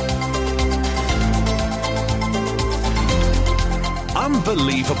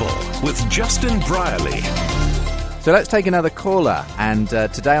 Unbelievable with Justin Brierley. So let's take another caller, and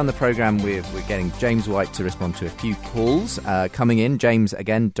today on the programme we're getting James White to respond to a few calls coming in. James,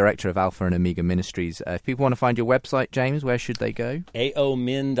 again, Director of Alpha and Omega Ministries. If people want to find your website, James, where should they go?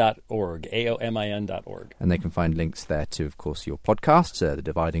 aomin.org, aomin.org. And they can find links there to, of course, your podcasts, The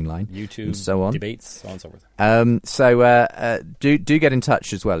Dividing Line, YouTube, and so on. debates, so on and so forth. Do get in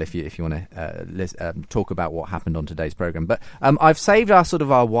touch as well if you want to talk about what happened on today's programme. But I've saved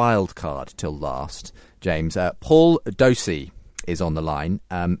our wild card till last, James. Paul Dosey is on the line.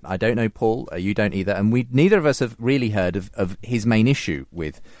 I don't know Paul, you don't either, and neither of us have really heard of his main issue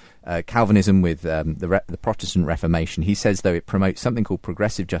with Calvinism, with the Protestant Reformation. He says, though, it promotes something called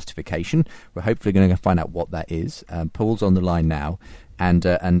progressive justification. We're hopefully going to find out what that is. Paul's on the line now and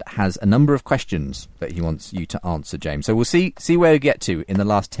has a number of questions that he wants you to answer, James. So we'll see where we get to in the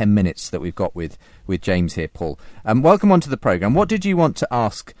last 10 minutes that we've got with James here, Paul. Welcome onto the programme. What did you want to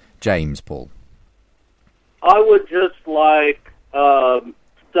ask James, Paul? I would just like 7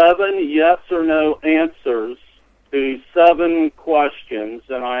 yes or no answers to 7 questions,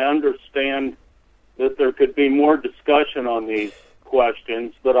 and I understand that there could be more discussion on these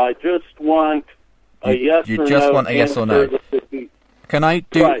questions, but I just want a yes or no. You just want a yes or no. Can I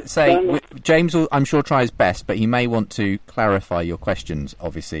James will, I'm sure, try his best, but he may want to clarify your questions,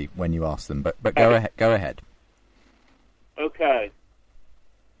 obviously, when you ask them. But go ahead. Okay.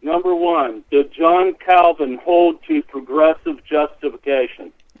 Number 1, did John Calvin hold to progressive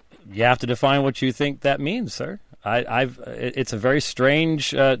justification? You have to define what you think that means, sir. It's a very strange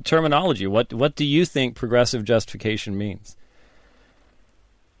terminology. What do you think progressive justification means?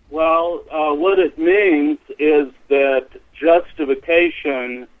 Well, what it means is that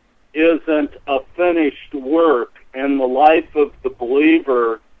justification isn't a finished work. In the life of the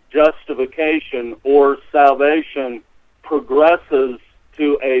believer, justification or salvation progresses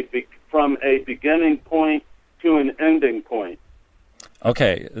from a beginning point to an ending point.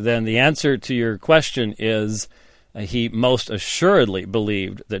 Okay, then the answer to your question is he most assuredly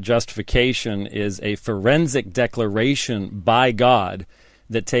believed that justification is a forensic declaration by God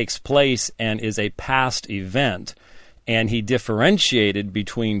that takes place and is a past event. And he differentiated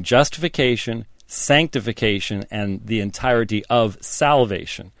between justification, sanctification, and the entirety of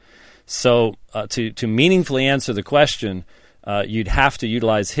salvation. So to meaningfully answer the question, you'd have to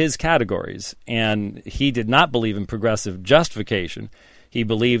utilize his categories. And he did not believe in progressive justification. He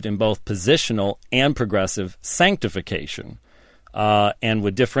believed in both positional and progressive sanctification, and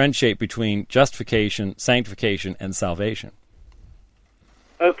would differentiate between justification, sanctification, and salvation.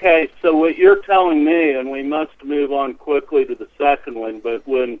 Okay, so what you're telling me, and we must move on quickly to the second one, but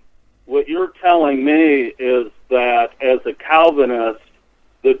what you're telling me is that as a Calvinist,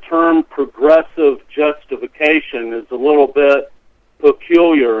 the term progressive justification is a little bit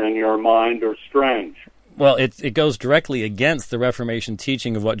peculiar in your mind or strange. Well, it goes directly against the Reformation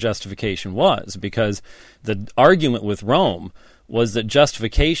teaching of what justification was, because the argument with Rome was that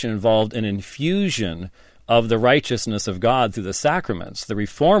justification involved an infusion of the righteousness of God through the sacraments. The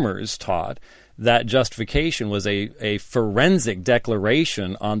Reformers taught that justification was a forensic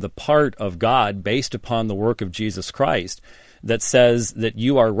declaration on the part of God based upon the work of Jesus Christ that says that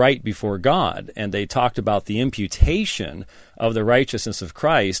you are right before God. And they talked about the imputation of the righteousness of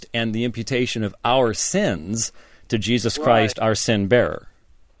Christ and the imputation of our sins to Jesus Christ, our sin bearer.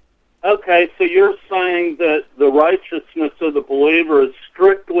 Okay, so you're saying that the righteousness of the believer is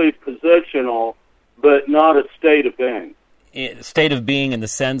strictly positional, but not a state of being. State of being in the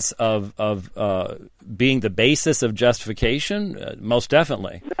sense of being the basis of justification? Most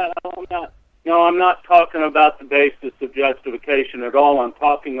definitely. No, I'm not talking about the basis of justification at all. I'm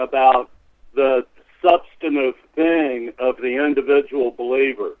talking about the substantive being of the individual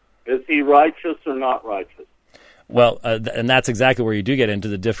believer. Is he righteous or not righteous? Well, and that's exactly where you do get into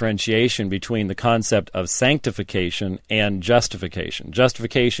the differentiation between the concept of sanctification and justification.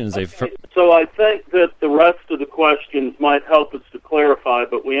 Justification is So I think that the rest of the questions might help us to clarify,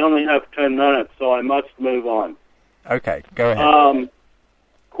 but we only have 10 minutes, so I must move on. Okay, go ahead.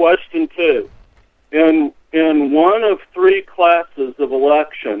 Question 2. In one of 3 classes of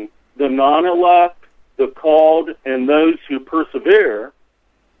election, the non-elect, the called, and those who persevere,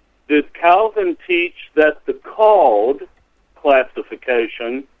 did Calvin teach that the called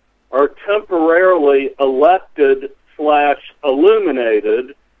classification are temporarily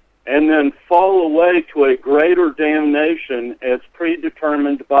elected/illuminated and then fall away to a greater damnation as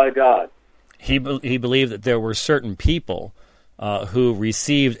predetermined by God? He believed that there were certain people who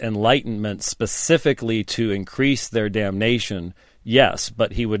received enlightenment specifically to increase their damnation, yes,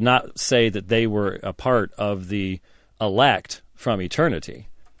 but he would not say that they were a part of the elect from eternity.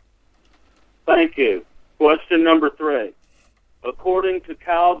 Thank you. Question number 3. According to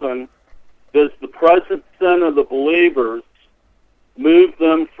Calvin, does the present sin of the believers remove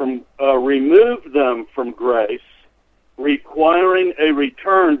them from grace, requiring a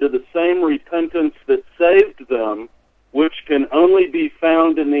return to the same repentance that saved them, which can only be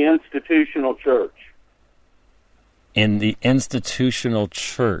found in the institutional church? In the institutional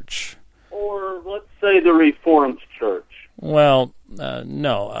church? Or let's say the Reformed church. Well,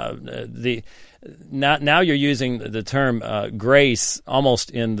 no. Now you're using the term grace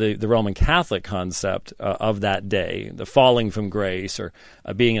almost in the Roman Catholic concept of that day, the falling from grace or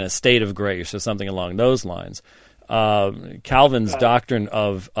being in a state of grace or something along those lines. Calvin's doctrine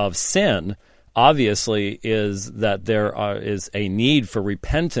of sin obviously is that there is a need for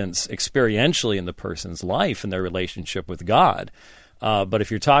repentance experientially in the person's life and their relationship with God. But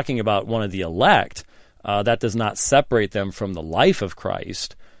if you're talking about one of the elect, that does not separate them from the life of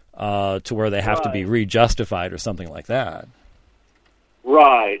Christ to where they have to be re-justified or something like that.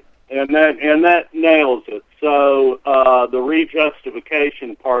 Right, and that nails it. So the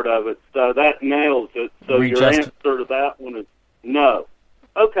re-justification part of it, so that nails it. So your answer to that one is no.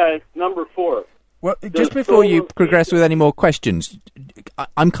 Okay, number 4. Well, just before you progress with any more questions,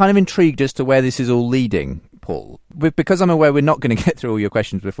 I'm kind of intrigued as to where this is all leading, Paul. Because I'm aware we're not going to get through all your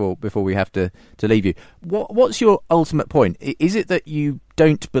questions before we have to leave you. What's your ultimate point? Is it that you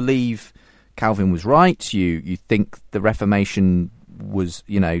don't believe Calvin was right? You think the Reformation was,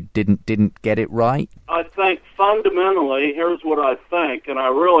 didn't get it right? I think fundamentally, here's what I think, and I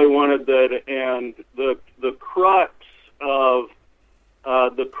really wanted that, and the crux of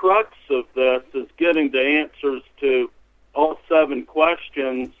this is getting the answers to all 7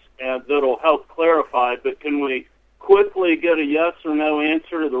 questions, and that'll help clarify. But can we quickly get a yes or no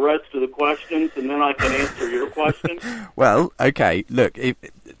answer to the rest of the questions, and then I can answer your question? Well, okay. Look,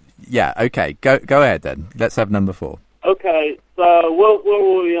 okay. Go ahead then. Let's have number 4. Okay. So what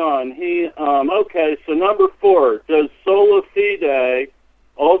were we on? Okay. So number 4, does sola fide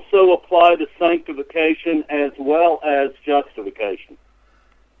also apply to sanctification as well as justification?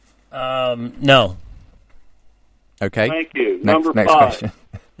 No. Okay. Thank you. Next 5. question.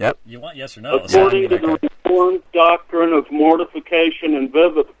 Yep. You want yes or no? According to the Reformed doctrine of mortification and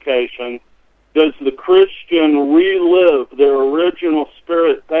vivification, does the Christian relive their original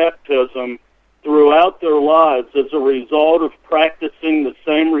spirit baptism throughout their lives as a result of practicing the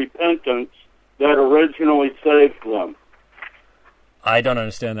same repentance that originally saved them? I don't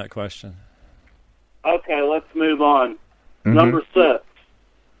understand that question. Okay, let's move on. Mm-hmm. Number 6.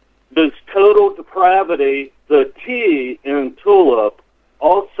 Does total depravity, the T in tulip,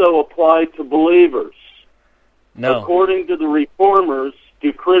 also apply to believers? No. According to the Reformers,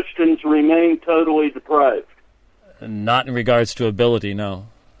 do Christians remain totally depraved? Not in regards to ability, no.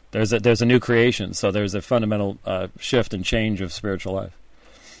 There's a new creation, so there's a fundamental shift and change of spiritual life.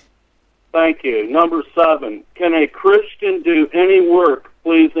 Thank you. Number 7. Can a Christian do any work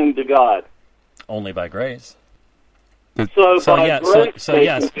pleasing to God? Only by grace. So yes.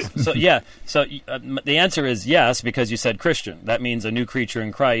 So the answer is yes, because you said Christian. That means a new creature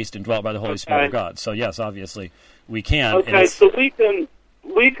in Christ and dwelt by the Holy Spirit of God. So yes, obviously we can. Okay, so we can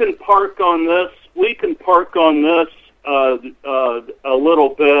park on this. We can park on this a little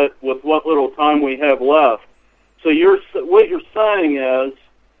bit with what little time we have left. So what you're saying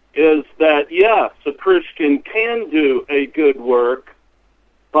is that yes, a Christian can do a good work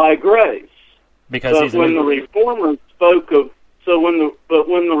by grace. Because when the Reformers spoke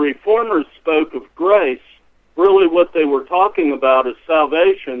of grace, really what they were talking about is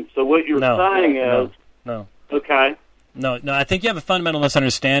salvation. So what you're saying is no. Okay. No, I think you have a fundamental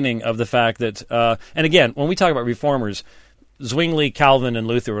misunderstanding of the fact that, and again, when we talk about Reformers, Zwingli, Calvin, and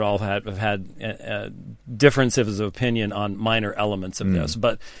Luther have had differences of opinion on minor elements of this,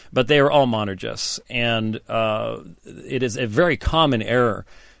 but they are all monergists, and it is a very common error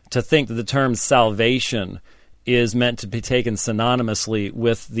to think that the term salvation is meant to be taken synonymously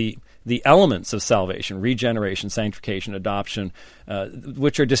with the elements of salvation, regeneration, sanctification, adoption,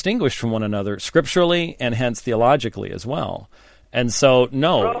 which are distinguished from one another scripturally and hence theologically as well. And so,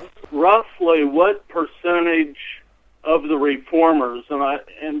 no. Roughly what percentage of the Reformers,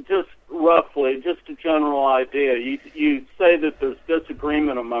 and just roughly, just a general idea, you say that there's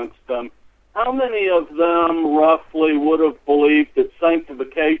disagreement amongst them. How many of them roughly would have believed that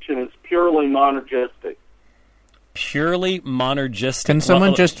sanctification is purely monergistic? Purely monergistic. Can someone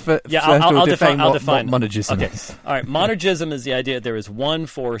I'll define what monergism is? All right, monergism is the idea that there is one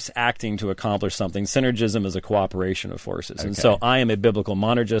force acting to accomplish something. Synergism is a cooperation of forces. Okay. And so I am a biblical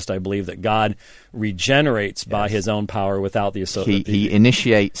monergist. I believe that God regenerates by his own power without the association. He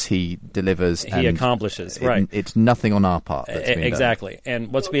initiates, he delivers, he accomplishes. Right. It's nothing on our part that's being exactly. done.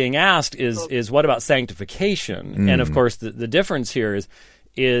 And what's being asked is what about sanctification? And of course the difference here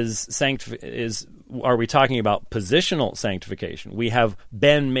is are we talking about positional sanctification? We have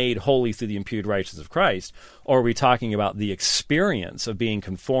been made holy through the imputed righteousness of Christ, or are we talking about the experience of being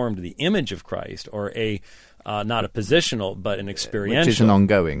conformed to the image of Christ, or a not a positional, but an experiential. Which is an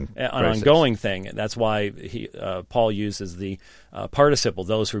ongoing process. Ongoing thing. That's why Paul uses the participle,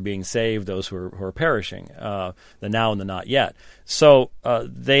 those who are being saved, those who are perishing, the now and the not yet. So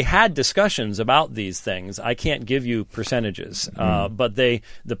they had discussions about these things. I can't give you percentages, but the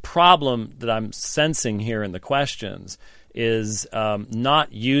problem that I'm sensing here in the questions is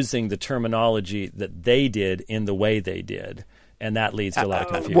not using the terminology that they did in the way they did. And that leads to a lot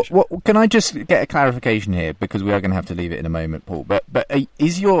of confusion. Can I just get a clarification here, because we are going to have to leave it in a moment, Paul? But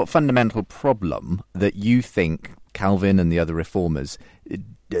is your fundamental problem that you think Calvin and the other reformers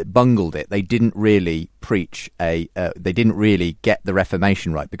bungled it? They didn't really preach they didn't really get the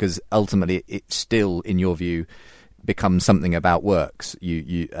Reformation right, because ultimately it still, in your view, becomes something about works.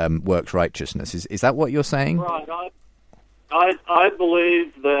 You works righteousness. Is that what you're saying? Right. I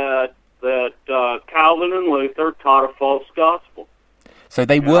believe that Calvin and Luther taught a false gospel. So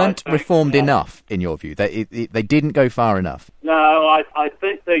they weren't reformed enough, in your view? They didn't go far enough? No, I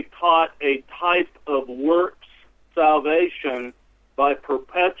think they taught a type of works salvation by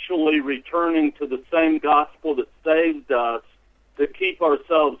perpetually returning to the same gospel that saved us to keep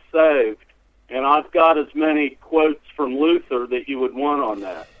ourselves saved. And I've got as many quotes from Luther that you would want on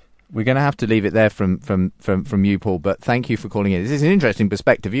that. We're going to have to leave it there from you, Paul, but thank you for calling in. This is an interesting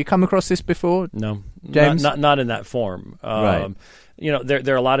perspective. Have you come across this before? No, James? Not in that form. Right.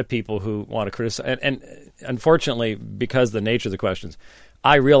 There are a lot of people who want to criticize, and unfortunately, because of the nature of the questions,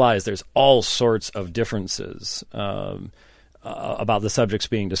 I realize there's all sorts of differences about the subjects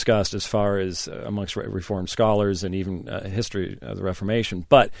being discussed as far as amongst Reformed scholars and even history of the Reformation.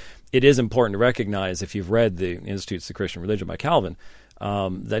 But it is important to recognize, if you've read the Institutes of Christian Religion by Calvin,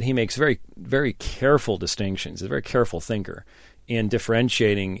 that he makes very, very careful distinctions. He's a very careful thinker in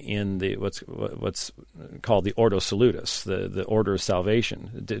differentiating in the what's called the Ordo Salutis, the order of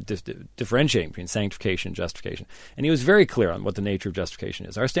salvation, differentiating between sanctification and justification. And he was very clear on what the nature of justification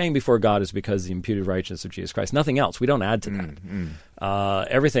is. Our standing before God is because of the imputed righteousness of Jesus Christ. Nothing else. We don't add to that.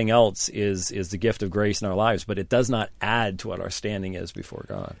 Everything else is the gift of grace in our lives, but it does not add to what our standing is before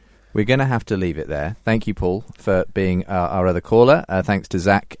God. We're going to have to leave it there. Thank you, Paul, for being our other caller. Thanks to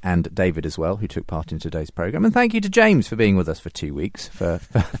Zach and David as well, who took part in today's programme. And thank you to James for being with us for 2 weeks for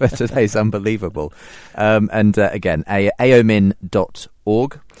today's Unbelievable. Again,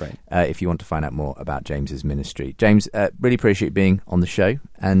 aomin.org if you want to find out more about James's ministry. James, really appreciate you being on the show.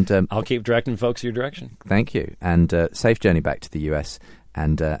 And I'll keep directing folks your direction. Thank you. And safe journey back to the US.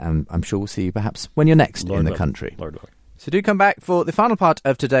 And I'm sure we'll see you perhaps when you're next in the country. Lord willing. So do come back for the final part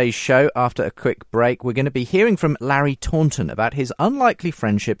of today's show. After a quick break, we're going to be hearing from Larry Taunton about his unlikely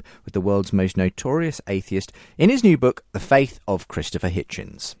friendship with the world's most notorious atheist in his new book, The Faith of Christopher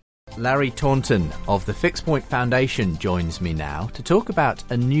Hitchens. Larry Taunton of the Fixed Point Foundation joins me now to talk about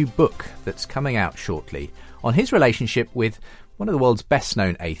a new book that's coming out shortly on his relationship with one of the world's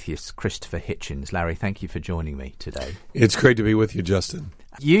best-known atheists, Christopher Hitchens. Larry, thank you for joining me today. It's great to be with you, Justin.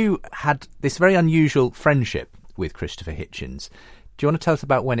 You had this very unusual friendship with Christopher Hitchens. Do you want to tell us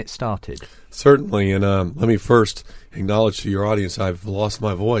about when it started? Certainly, and let me first acknowledge to your audience I've lost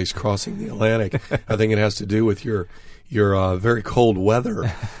my voice crossing the Atlantic. I think it has to do with your very cold weather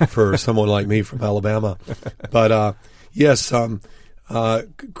for someone like me from Alabama. But yes,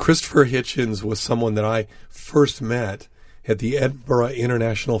 Christopher Hitchens was someone that I first met at the Edinburgh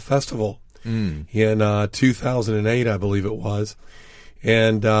International Festival in 2008, I believe it was.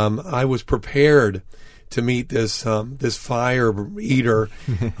 And I was prepared to meet this fire eater,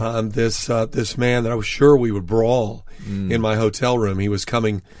 this man that I was sure we would brawl in my hotel room. He was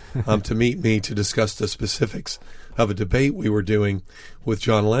coming to meet me to discuss the specifics of a debate we were doing with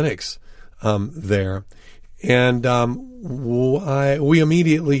John Lennox there, and we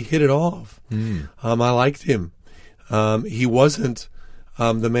immediately hit it off. I liked him. He wasn't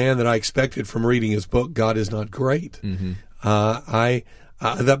the man that I expected from reading his book, God Is Not Great.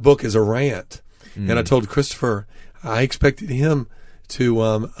 That book is a rant. And I told Christopher I expected him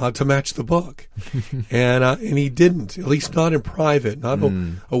to match the book, and he didn't. At least not in private, not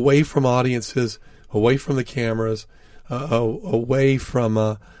away from audiences, away from the cameras, away from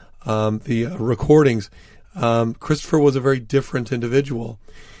the recordings. Christopher was a very different individual,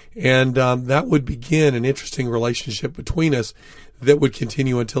 and that would begin an interesting relationship between us that would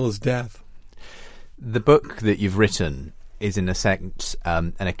continue until his death. The book that you've written is in a sense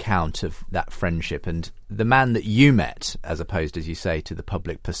an account of that friendship and the man that you met, as opposed, as you say, to the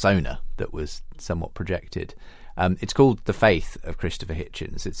public persona that was somewhat projected. It's called The Faith of Christopher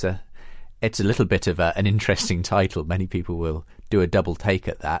Hitchens. It's a little bit of an interesting title. Many people will do a double take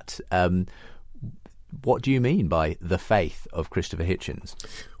at that. what do you mean by the faith of Christopher Hitchens?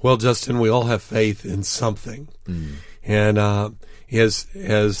 Well, Justin, we all have faith in something. And as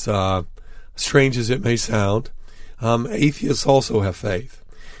strange as it may sound, atheists also have faith.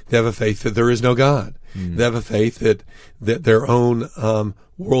 They have a faith that there is no God. They have a faith that their own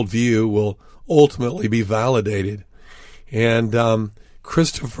worldview will ultimately be validated. And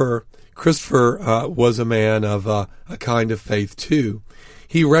Christopher was a man of a kind of faith too.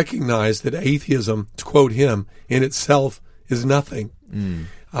 He recognized that atheism, to quote him, in itself is nothing.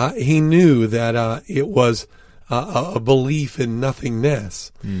 He knew that it was a belief in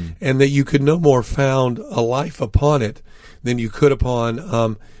nothingness, and that you could no more found a life upon it than you could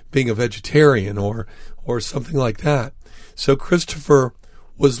upon being a vegetarian or something like that. So Christopher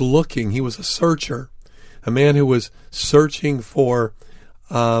was looking. He was a searcher, a man who was searching for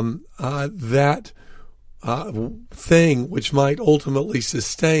that thing which might ultimately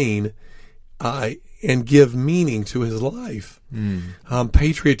sustain and give meaning to his life.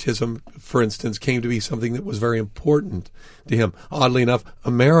 Patriotism, for instance, came to be something that was very important to him. Oddly enough,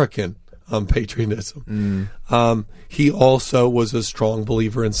 American patriotism. He also was a strong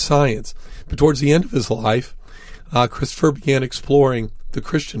believer in science. But towards the end of his life, Christopher began exploring the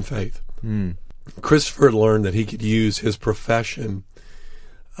Christian faith. Christopher learned that he could use his profession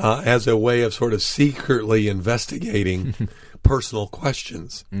as a way of sort of secretly investigating personal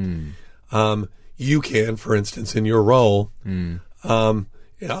questions. You can, for instance, in your role,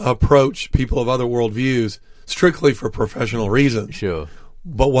 approach people of other worldviews strictly for professional reasons. Sure.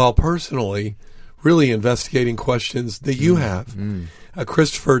 But while personally really investigating questions that you have.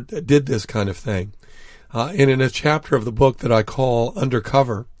 Christopher did this kind of thing. And in a chapter of the book that I call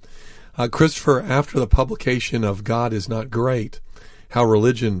Undercover, Christopher, after the publication of God is Not Great, How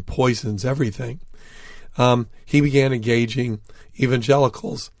Religion Poisons Everything, he began engaging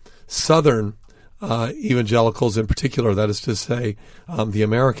evangelicals, Southern evangelicals in particular, that is to say, the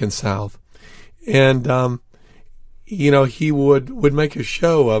American South. And, he would make a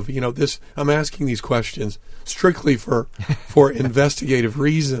show of, I'm asking these questions strictly for investigative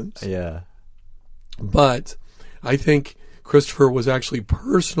reasons. Yeah. But I think Christopher was actually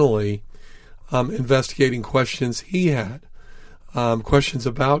personally investigating questions he had, questions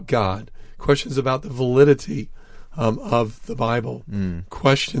about God, questions about the validity of the Bible,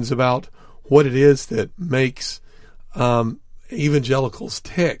 questions about what it is that makes evangelicals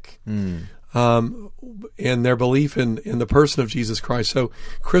tick, and their belief in the person of Jesus Christ. So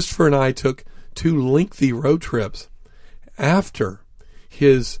Christopher and I took 2 lengthy road trips after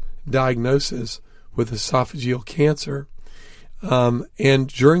his diagnosis with esophageal cancer. And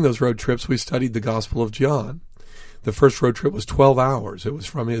during those road trips, we studied the Gospel of John. The first road trip was 12 hours. It was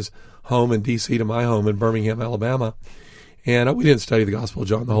from his home in D.C. to my home in Birmingham, Alabama. And we didn't study the Gospel of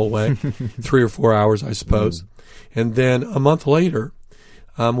John the whole way, 3 or 4 hours, I suppose. And then a month later,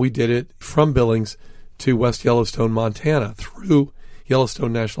 we did it from Billings to West Yellowstone, Montana, through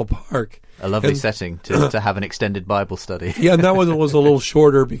Yellowstone National Park. A lovely setting to have an extended Bible study. Yeah, and that one was a little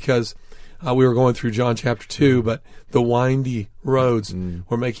shorter because we were going through John chapter 2, but the windy roads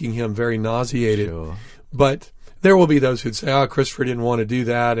were making him very nauseated. Sure. But there will be those who'd say, Christopher didn't want to do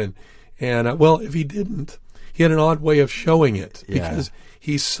that. And well, if he didn't, he had an odd way of showing it because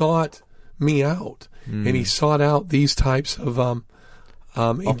he sought me out and he sought out these types of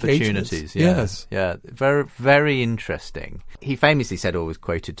opportunities. Yes. Yeah. Very, very interesting. He famously said, or was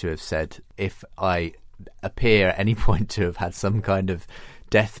quoted to have said, if I appear at any point to have had some kind of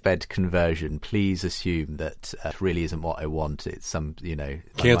deathbed conversion, please assume that really isn't what I want. It's some,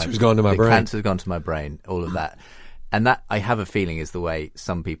 cancer's gone to my brain. Cancer's gone to my brain, all of that. And that, I have a feeling, is the way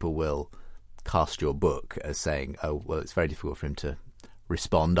some people will cast your book as saying, oh, well, it's very difficult for him to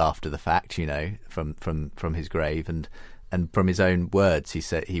respond after the fact, from his grave. And from his own words, he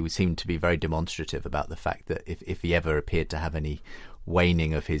said he would seem to be very demonstrative about the fact that if he ever appeared to have any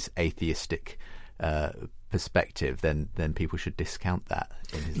waning of his atheistic perspective, then people should discount that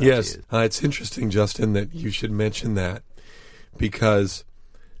in his Yes, ideas. It's interesting, Justin, that you should mention that because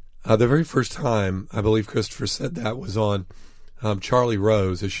the very first time I believe Christopher said that was on Charlie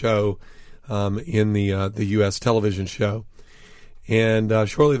Rose, a show in the U.S. television show. And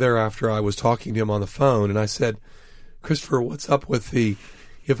shortly thereafter, I was talking to him on the phone, and I said, Christopher, what's up with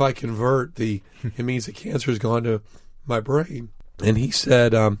if I convert, it means the cancer's gone to my brain. And he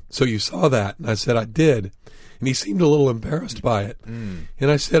said, so you saw that? And I said, I did. And he seemed a little embarrassed by it. And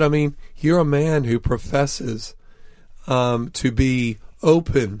I said, you're a man who professes to be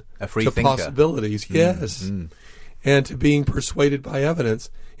open a free to thinker. Possibilities. Yes. And to being persuaded by evidence.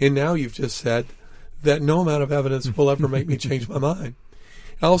 And now you've just said that no amount of evidence will ever make me change my mind.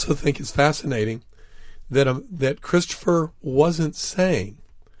 I also think it's fascinating that Christopher wasn't saying,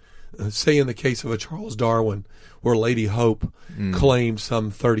 say in the case of a Charles Darwin, where Lady Hope claimed some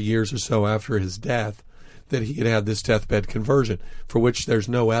 30 years or so after his death that he had had this deathbed conversion, for which there's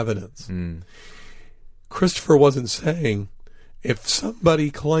no evidence. Christopher wasn't saying, if somebody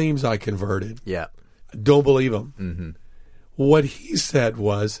claims I converted, don't believe them. What he said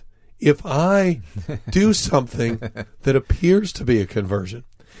was, if I do something that appears to be a conversion.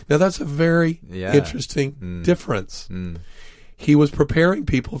 Now, that's a very interesting difference. He was preparing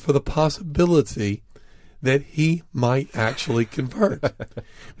people for the possibility that he might actually convert.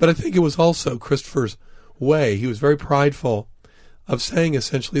 But I think it was also Christopher's way. He was very prideful of saying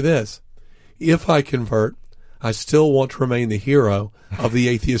essentially this: if I convert, I still want to remain the hero of the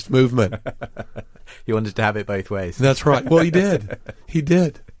atheist movement. He wanted to have it both ways. That's right. Well, he did. He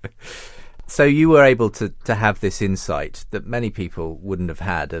did. So you were able to have this insight that many people wouldn't have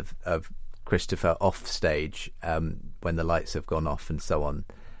had of Christopher off stage when the lights have gone off and so on.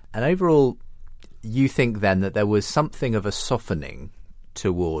 And overall, you think then that there was something of a softening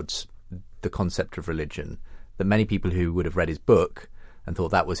towards the concept of religion, that many people who would have read his book and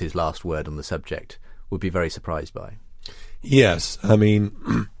thought that was his last word on the subject would be very surprised by. Yes. I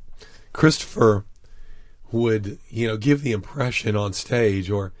mean, Christopher would, give the impression on stage,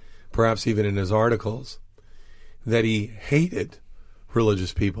 or perhaps even in his articles, that he hated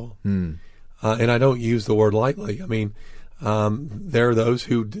religious people. And I don't use the word lightly. I mean, there are those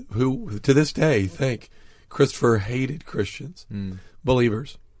who to this day think Christopher hated Christians,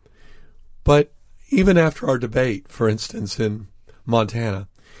 believers. But even after our debate, for instance, in Montana,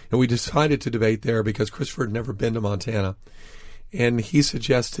 and we decided to debate there because Christopher had never been to Montana, and he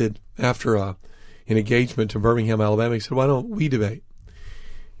suggested, after an engagement to Birmingham, Alabama, he said, why don't we debate?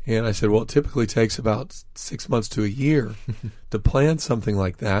 And I said, well, it typically takes about 6 months to a year to plan something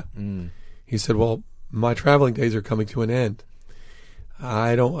like that. He said, well, my traveling days are coming to an end.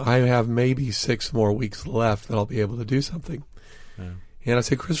 I have maybe 6 more weeks left that I'll be able to do something. And I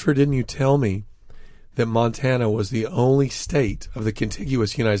said, Christopher, didn't you tell me that Montana was the only state of the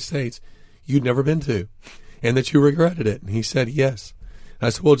contiguous United States you'd never been to, and that you regretted it? And he said, yes. And I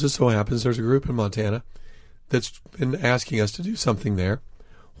said, well, it just so happens there's a group in Montana that's been asking us to do something there.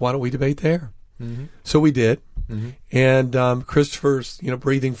 Why don't we debate there? So we did. And Christopher's,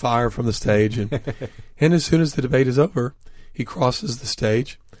 breathing fire from the stage. And as soon as the debate is over, he crosses the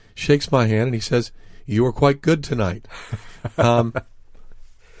stage, shakes my hand, and he says, you were quite good tonight.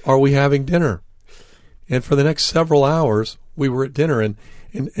 Are we having dinner? And for the next several hours, we were at dinner. And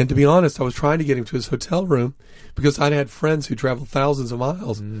to be honest, I was trying to get him to his hotel room because I'd had friends who traveled thousands of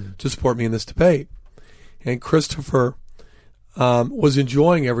miles to support me in this debate. And Christopher was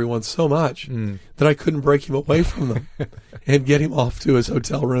enjoying everyone so much that I couldn't break him away from them and get him off to his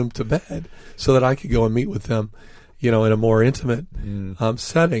hotel room to bed so that I could go and meet with them, in a more intimate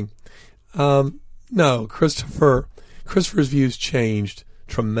setting. No, Christopher's views changed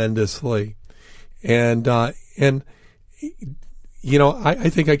tremendously. And I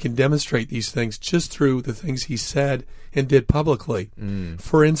think I can demonstrate these things just through the things he said and did publicly.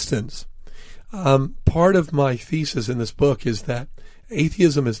 For instance, part of my thesis in this book is that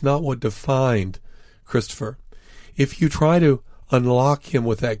atheism is not what defined Christopher. If you try to unlock him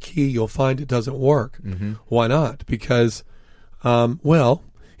with that key, you'll find it doesn't work. Why not? Because,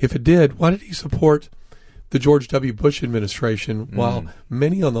 if it did, why did he support the George W. Bush administration while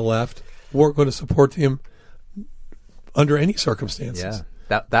many on the left weren't going to support him under any circumstances?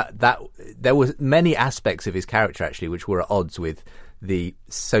 Yeah, that there was many aspects of his character actually which were at odds with the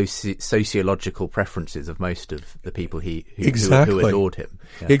sociological preferences of most of the people who adored him.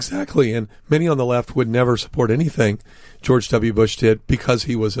 Yeah. Exactly, and many on the left would never support anything George W. Bush did because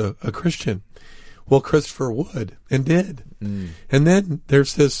he was a Christian. Well, Christopher would and did. And then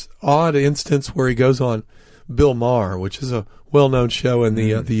there's this odd instance where he goes on Bill Maher, which is a well-known show in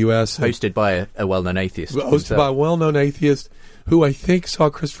the U.S. Hosted by a well-known atheist. Hosted by a well-known atheist who I think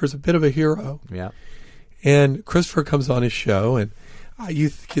saw Christopher as a bit of a hero. Yeah. And Christopher comes on his show, and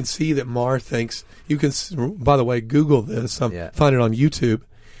you can see that Maher thinks, you can, by the way, Google this, find it on YouTube,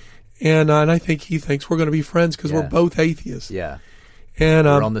 and I think he thinks we're going to be friends because we're both atheists. Yeah. And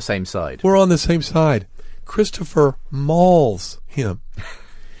we're on the same side. We're on the same side. Christopher mauls him.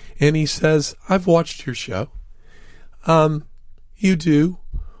 And he says, I've watched your show. You do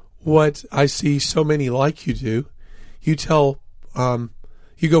what I see so many like you do. You tell,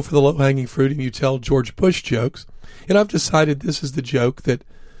 you go for the low-hanging fruit and you tell George Bush jokes. And I've decided this is the joke that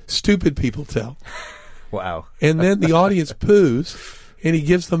stupid people tell. Wow. And then the audience poos, and he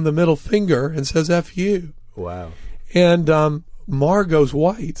gives them the middle finger and says, F you. Wow. And Maher goes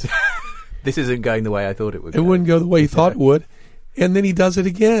white. This isn't going the way I thought it would. It wouldn't go the way he thought it would, and then he does it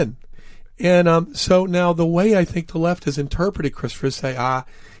again. And so now the way I think the left has interpreted Christopher is say,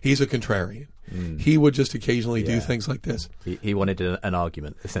 he's a contrarian. He would just occasionally do things like this. He wanted an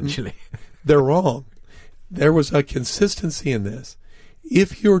argument, essentially. They're wrong. There was a consistency in this.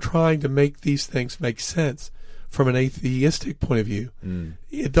 If you're trying to make these things make sense from an atheistic point of view,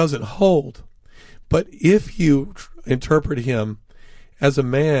 it doesn't hold. But if you interpret him as a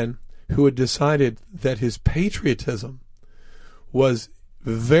man who had decided that his patriotism was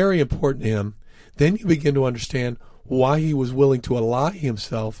very important to him, then you begin to understand why he was willing to ally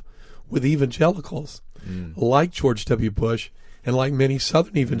himself with evangelicals like George W. Bush and like many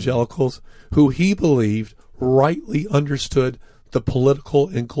Southern evangelicals who he believed rightly understood the political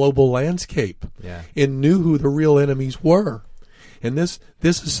and global landscape and knew who the real enemies were. And this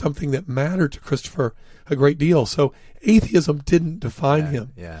is something that mattered to Christopher a great deal. So atheism didn't define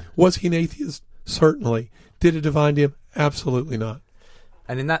him. Was he an atheist? Certainly. Did it define him? Absolutely not.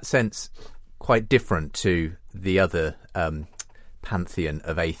 And in that sense, quite different to the other pantheon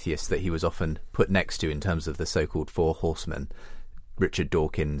of atheists that he was often put next to in terms of the so-called four horsemen, Richard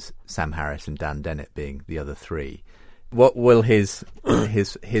Dawkins, Sam Harris and Dan Dennett being the other three. What will his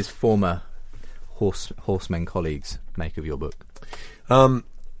former horsemen colleagues make of your book? I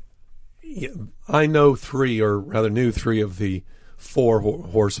know three, or rather knew three of the four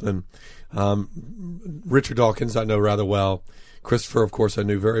horsemen. Richard Dawkins I know rather well. Christopher, of course, I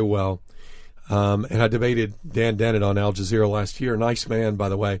knew very well. And I debated Dan Dennett on Al Jazeera last year. Nice man, by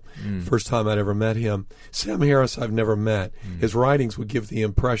the way. First time I'd ever met him. Sam Harris I've never met. His writings would give the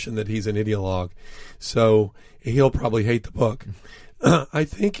impression that he's an ideologue. So he'll probably hate the book. I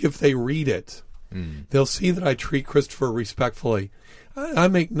think if they read it, they'll see that I treat Christopher respectfully. I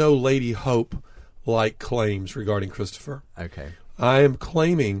make no Lady Hope-like claims regarding Christopher. Okay. I am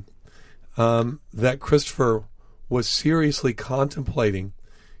claiming that Christopher was seriously contemplating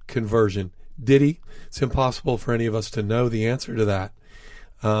conversion. Did he? It's impossible for any of us to know the answer to that.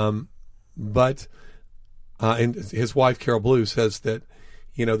 But and his wife, Carol Blue, says that,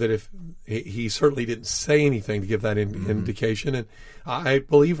 that if he certainly didn't say anything to give that indication, and I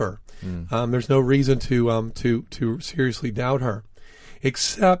believe her. There's no reason to seriously doubt her,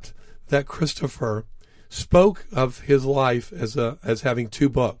 except that Christopher spoke of his life as having two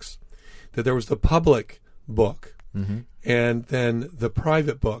books, that there was the public book and then the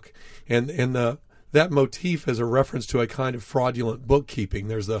private book, and that motif is a reference to a kind of fraudulent bookkeeping.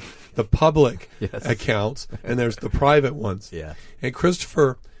 There's the public accounts and there's the private ones. And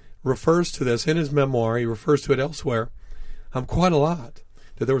Christopher refers to this in his memoir. He refers to it elsewhere quite a lot,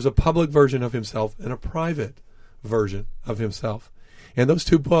 that there was a public version of himself and a private version of himself. And those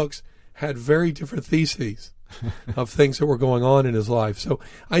two books had very different theses of things that were going on in his life. So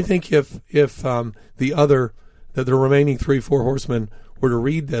I think if the remaining 3-4 horsemen were to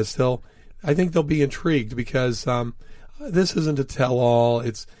read this, I think they'll be intrigued, because this isn't a tell-all.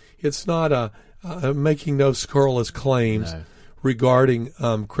 It's not a making no scurrilous claims regarding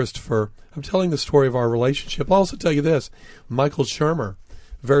Christopher. I'm telling the story of our relationship. I'll also tell you this: Michael Shermer,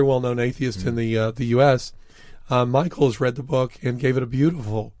 very well-known atheist in the U.S., Michael has read the book and gave it a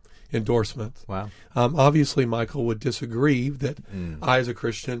beautiful endorsement. Wow. Obviously, Michael would disagree that I, as a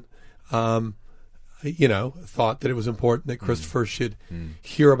Christian, thought that it was important that Christopher should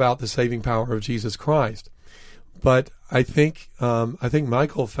hear about the saving power of Jesus Christ. But I think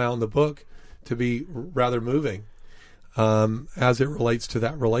Michael found the book to be rather moving as it relates to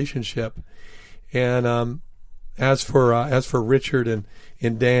that relationship. And as for Richard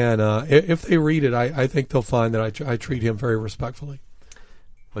and Dan, if they read it, I think they'll find that I treat him very respectfully.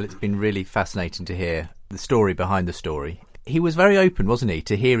 Well, it's been really fascinating to hear the story behind the story. He was very open, wasn't he,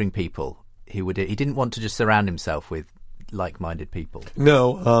 to hearing people. He didn't want to just surround himself with like-minded people.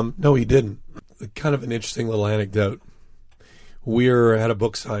 No, he didn't. Kind of an interesting little anecdote. We're at a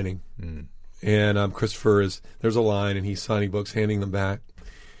book signing, and Christopher there's a line, and he's signing books, handing them back,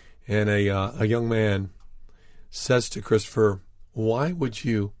 and a young man says to Christopher, "Why would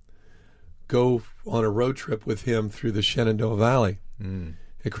you go on a road trip with him through the Shenandoah Valley?" And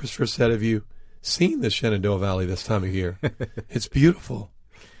Christopher said, "Have you seen the Shenandoah Valley this time of year? It's beautiful."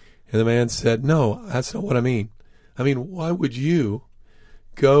 And the man said, "No, that's not what I mean. I mean, why would you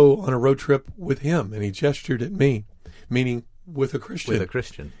go on a road trip with him?" And he gestured at me, meaning with a Christian. With a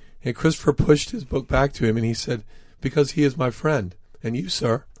Christian. And Christopher pushed his book back to him, and he said, "Because he is my friend, and you,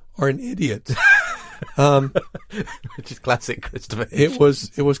 sir, are an idiot." Which is classic Christopher. It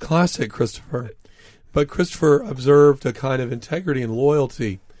was classic Christopher. But Christopher observed a kind of integrity and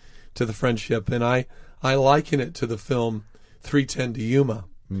loyalty to the friendship, and I liken it to the film 3:10 to Yuma.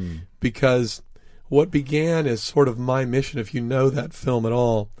 because what began as sort of my mission, if you know that film at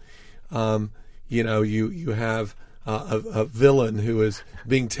all, you have a villain who is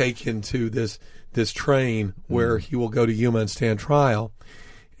being taken to this train where he will go to Yuma and stand trial,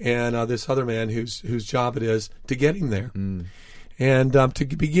 and this other man whose job it is to get him there. And to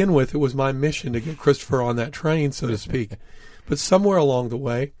begin with, it was my mission to get Christopher on that train, so to speak. But somewhere along the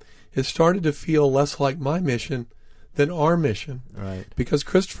way, it started to feel less like my mission than our mission. Right. Because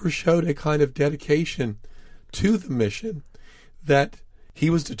Christopher showed a kind of dedication to the mission that he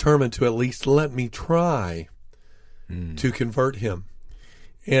was determined to at least let me try to convert him.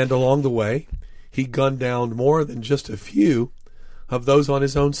 And along the way, he gunned down more than just a few of those on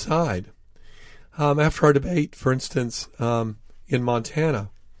his own side. After our debate, for instance, in Montana,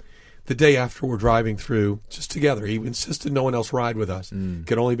 the day after we're driving through, just together, he insisted no one else ride with us. It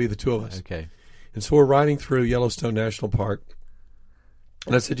could only be the two of us. Okay. And so we're riding through Yellowstone National Park.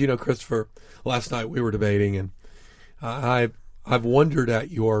 And I said, Christopher, last night we were debating, and I've wondered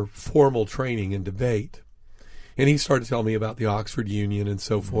at your formal training in debate. And he started telling me about the Oxford Union and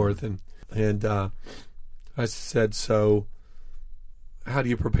so forth. And I said, so how do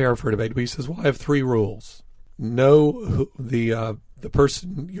you prepare for a debate? Well, he says, I have 3 rules. Know the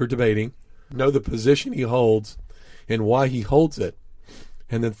person you're debating, know the position he holds and why he holds it.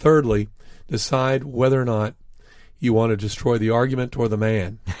 And then thirdly, decide whether or not you want to destroy the argument or the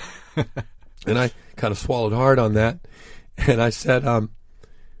man. And I kind of swallowed hard on that. And I said, well,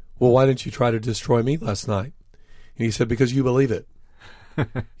 why didn't you try to destroy me last night? And he said, because you believe it.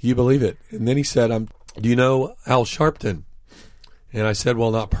 You believe it. And then he said, do you know Al Sharpton? And I said,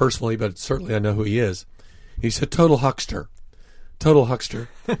 well, not personally, but certainly I know who he is. He said, total huckster. Total huckster.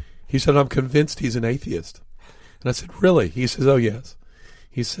 He said, I'm convinced he's an atheist. And I said, really? He says, oh, yes.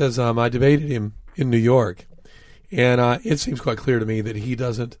 He says, I debated him in New York, and it seems quite clear to me that he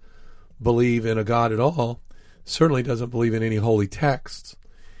doesn't believe in a God at all, certainly doesn't believe in any holy texts.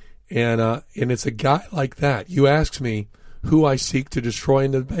 And it's a guy like that. You ask me who I seek to destroy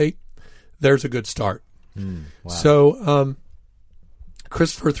in the debate, there's a good start. Wow. So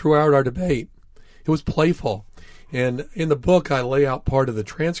Christopher, throughout our debate, it was playful. And in the book, I lay out part of the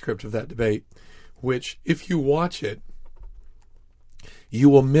transcript of that debate, which, if you watch it, you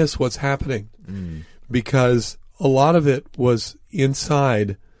will miss what's happening because a lot of it was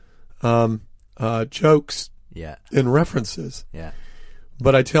inside jokes and references. Yeah.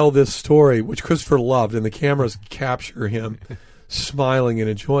 But I tell this story, which Christopher loved, and the cameras capture him smiling and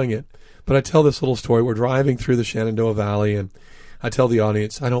enjoying it. But I tell this little story. We're driving through the Shenandoah Valley, and I tell the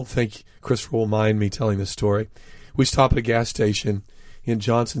audience, I don't think Christopher will mind me telling this story. We stop at a gas station in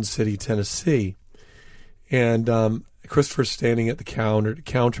Johnson City, Tennessee, and Christopher's standing at the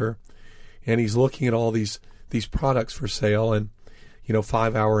counter, and he's looking at all these products for sale, and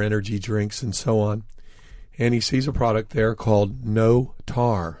 5-hour energy drinks and so on. And he sees a product there called No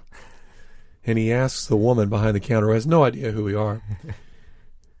Tar. And he asks the woman behind the counter, who has no idea who we are,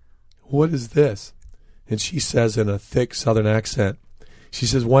 what is this? And she says in a thick Southern accent, she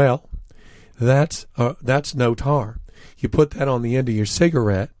says, well, that's No Tar. You put that on the end of your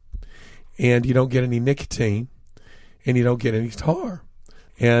cigarette, and you don't get any nicotine, and you don't get any tar.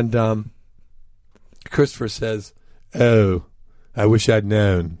 And Christopher says, oh, I wish I'd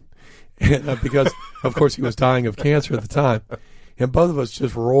known. And because, of course, he was dying of cancer at the time. And both of us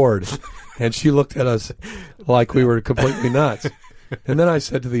just roared. And she looked at us like we were completely nuts. And then I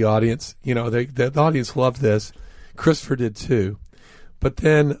said to the audience, the audience loved this. Christopher did too. But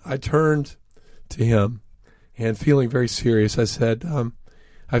then I turned to him, and feeling very serious, I said,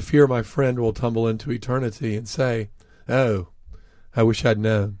 I fear my friend will tumble into eternity and say, oh, I wish I'd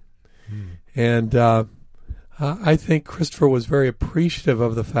known. And I think Christopher was very appreciative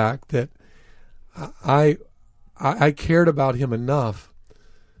of the fact that I cared about him enough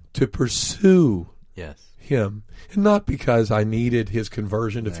to pursue him. And not because I needed his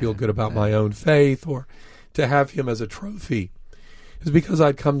conversion to feel good about my own faith or to have him as a trophy. It's because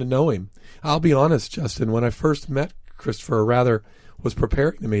I'd come to know him. I'll be honest, Justin, when I first met Christopher, or rather was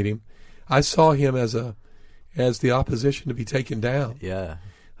preparing to meet him, I saw him as the opposition to be taken down. Yeah.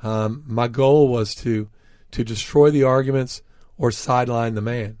 My goal was to destroy the arguments or sideline the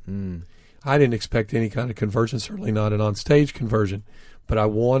man. I didn't expect any kind of conversion, certainly not an on-stage conversion, but I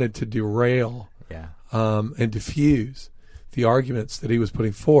wanted to derail and diffuse the arguments that he was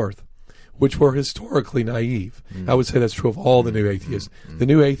putting forth, which were historically naive. I would say that's true of all the new atheists. The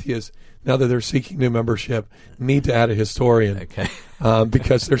new atheists, now that they're seeking new membership, need to add a historian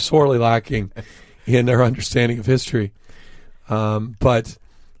because they're sorely lacking in their understanding of history. But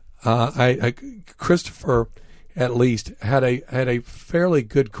Christopher at least, had a fairly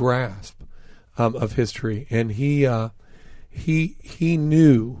good grasp of history, and he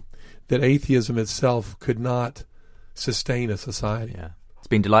knew that atheism itself could not sustain a society. Yeah. It's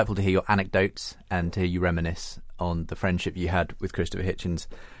been delightful to hear your anecdotes and to hear you reminisce on the friendship you had with Christopher Hitchens.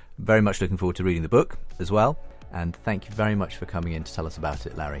 Very much looking forward to reading the book as well. And thank you very much for coming in to tell us about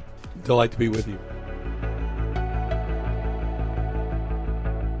it, Larry. Delight to be with you.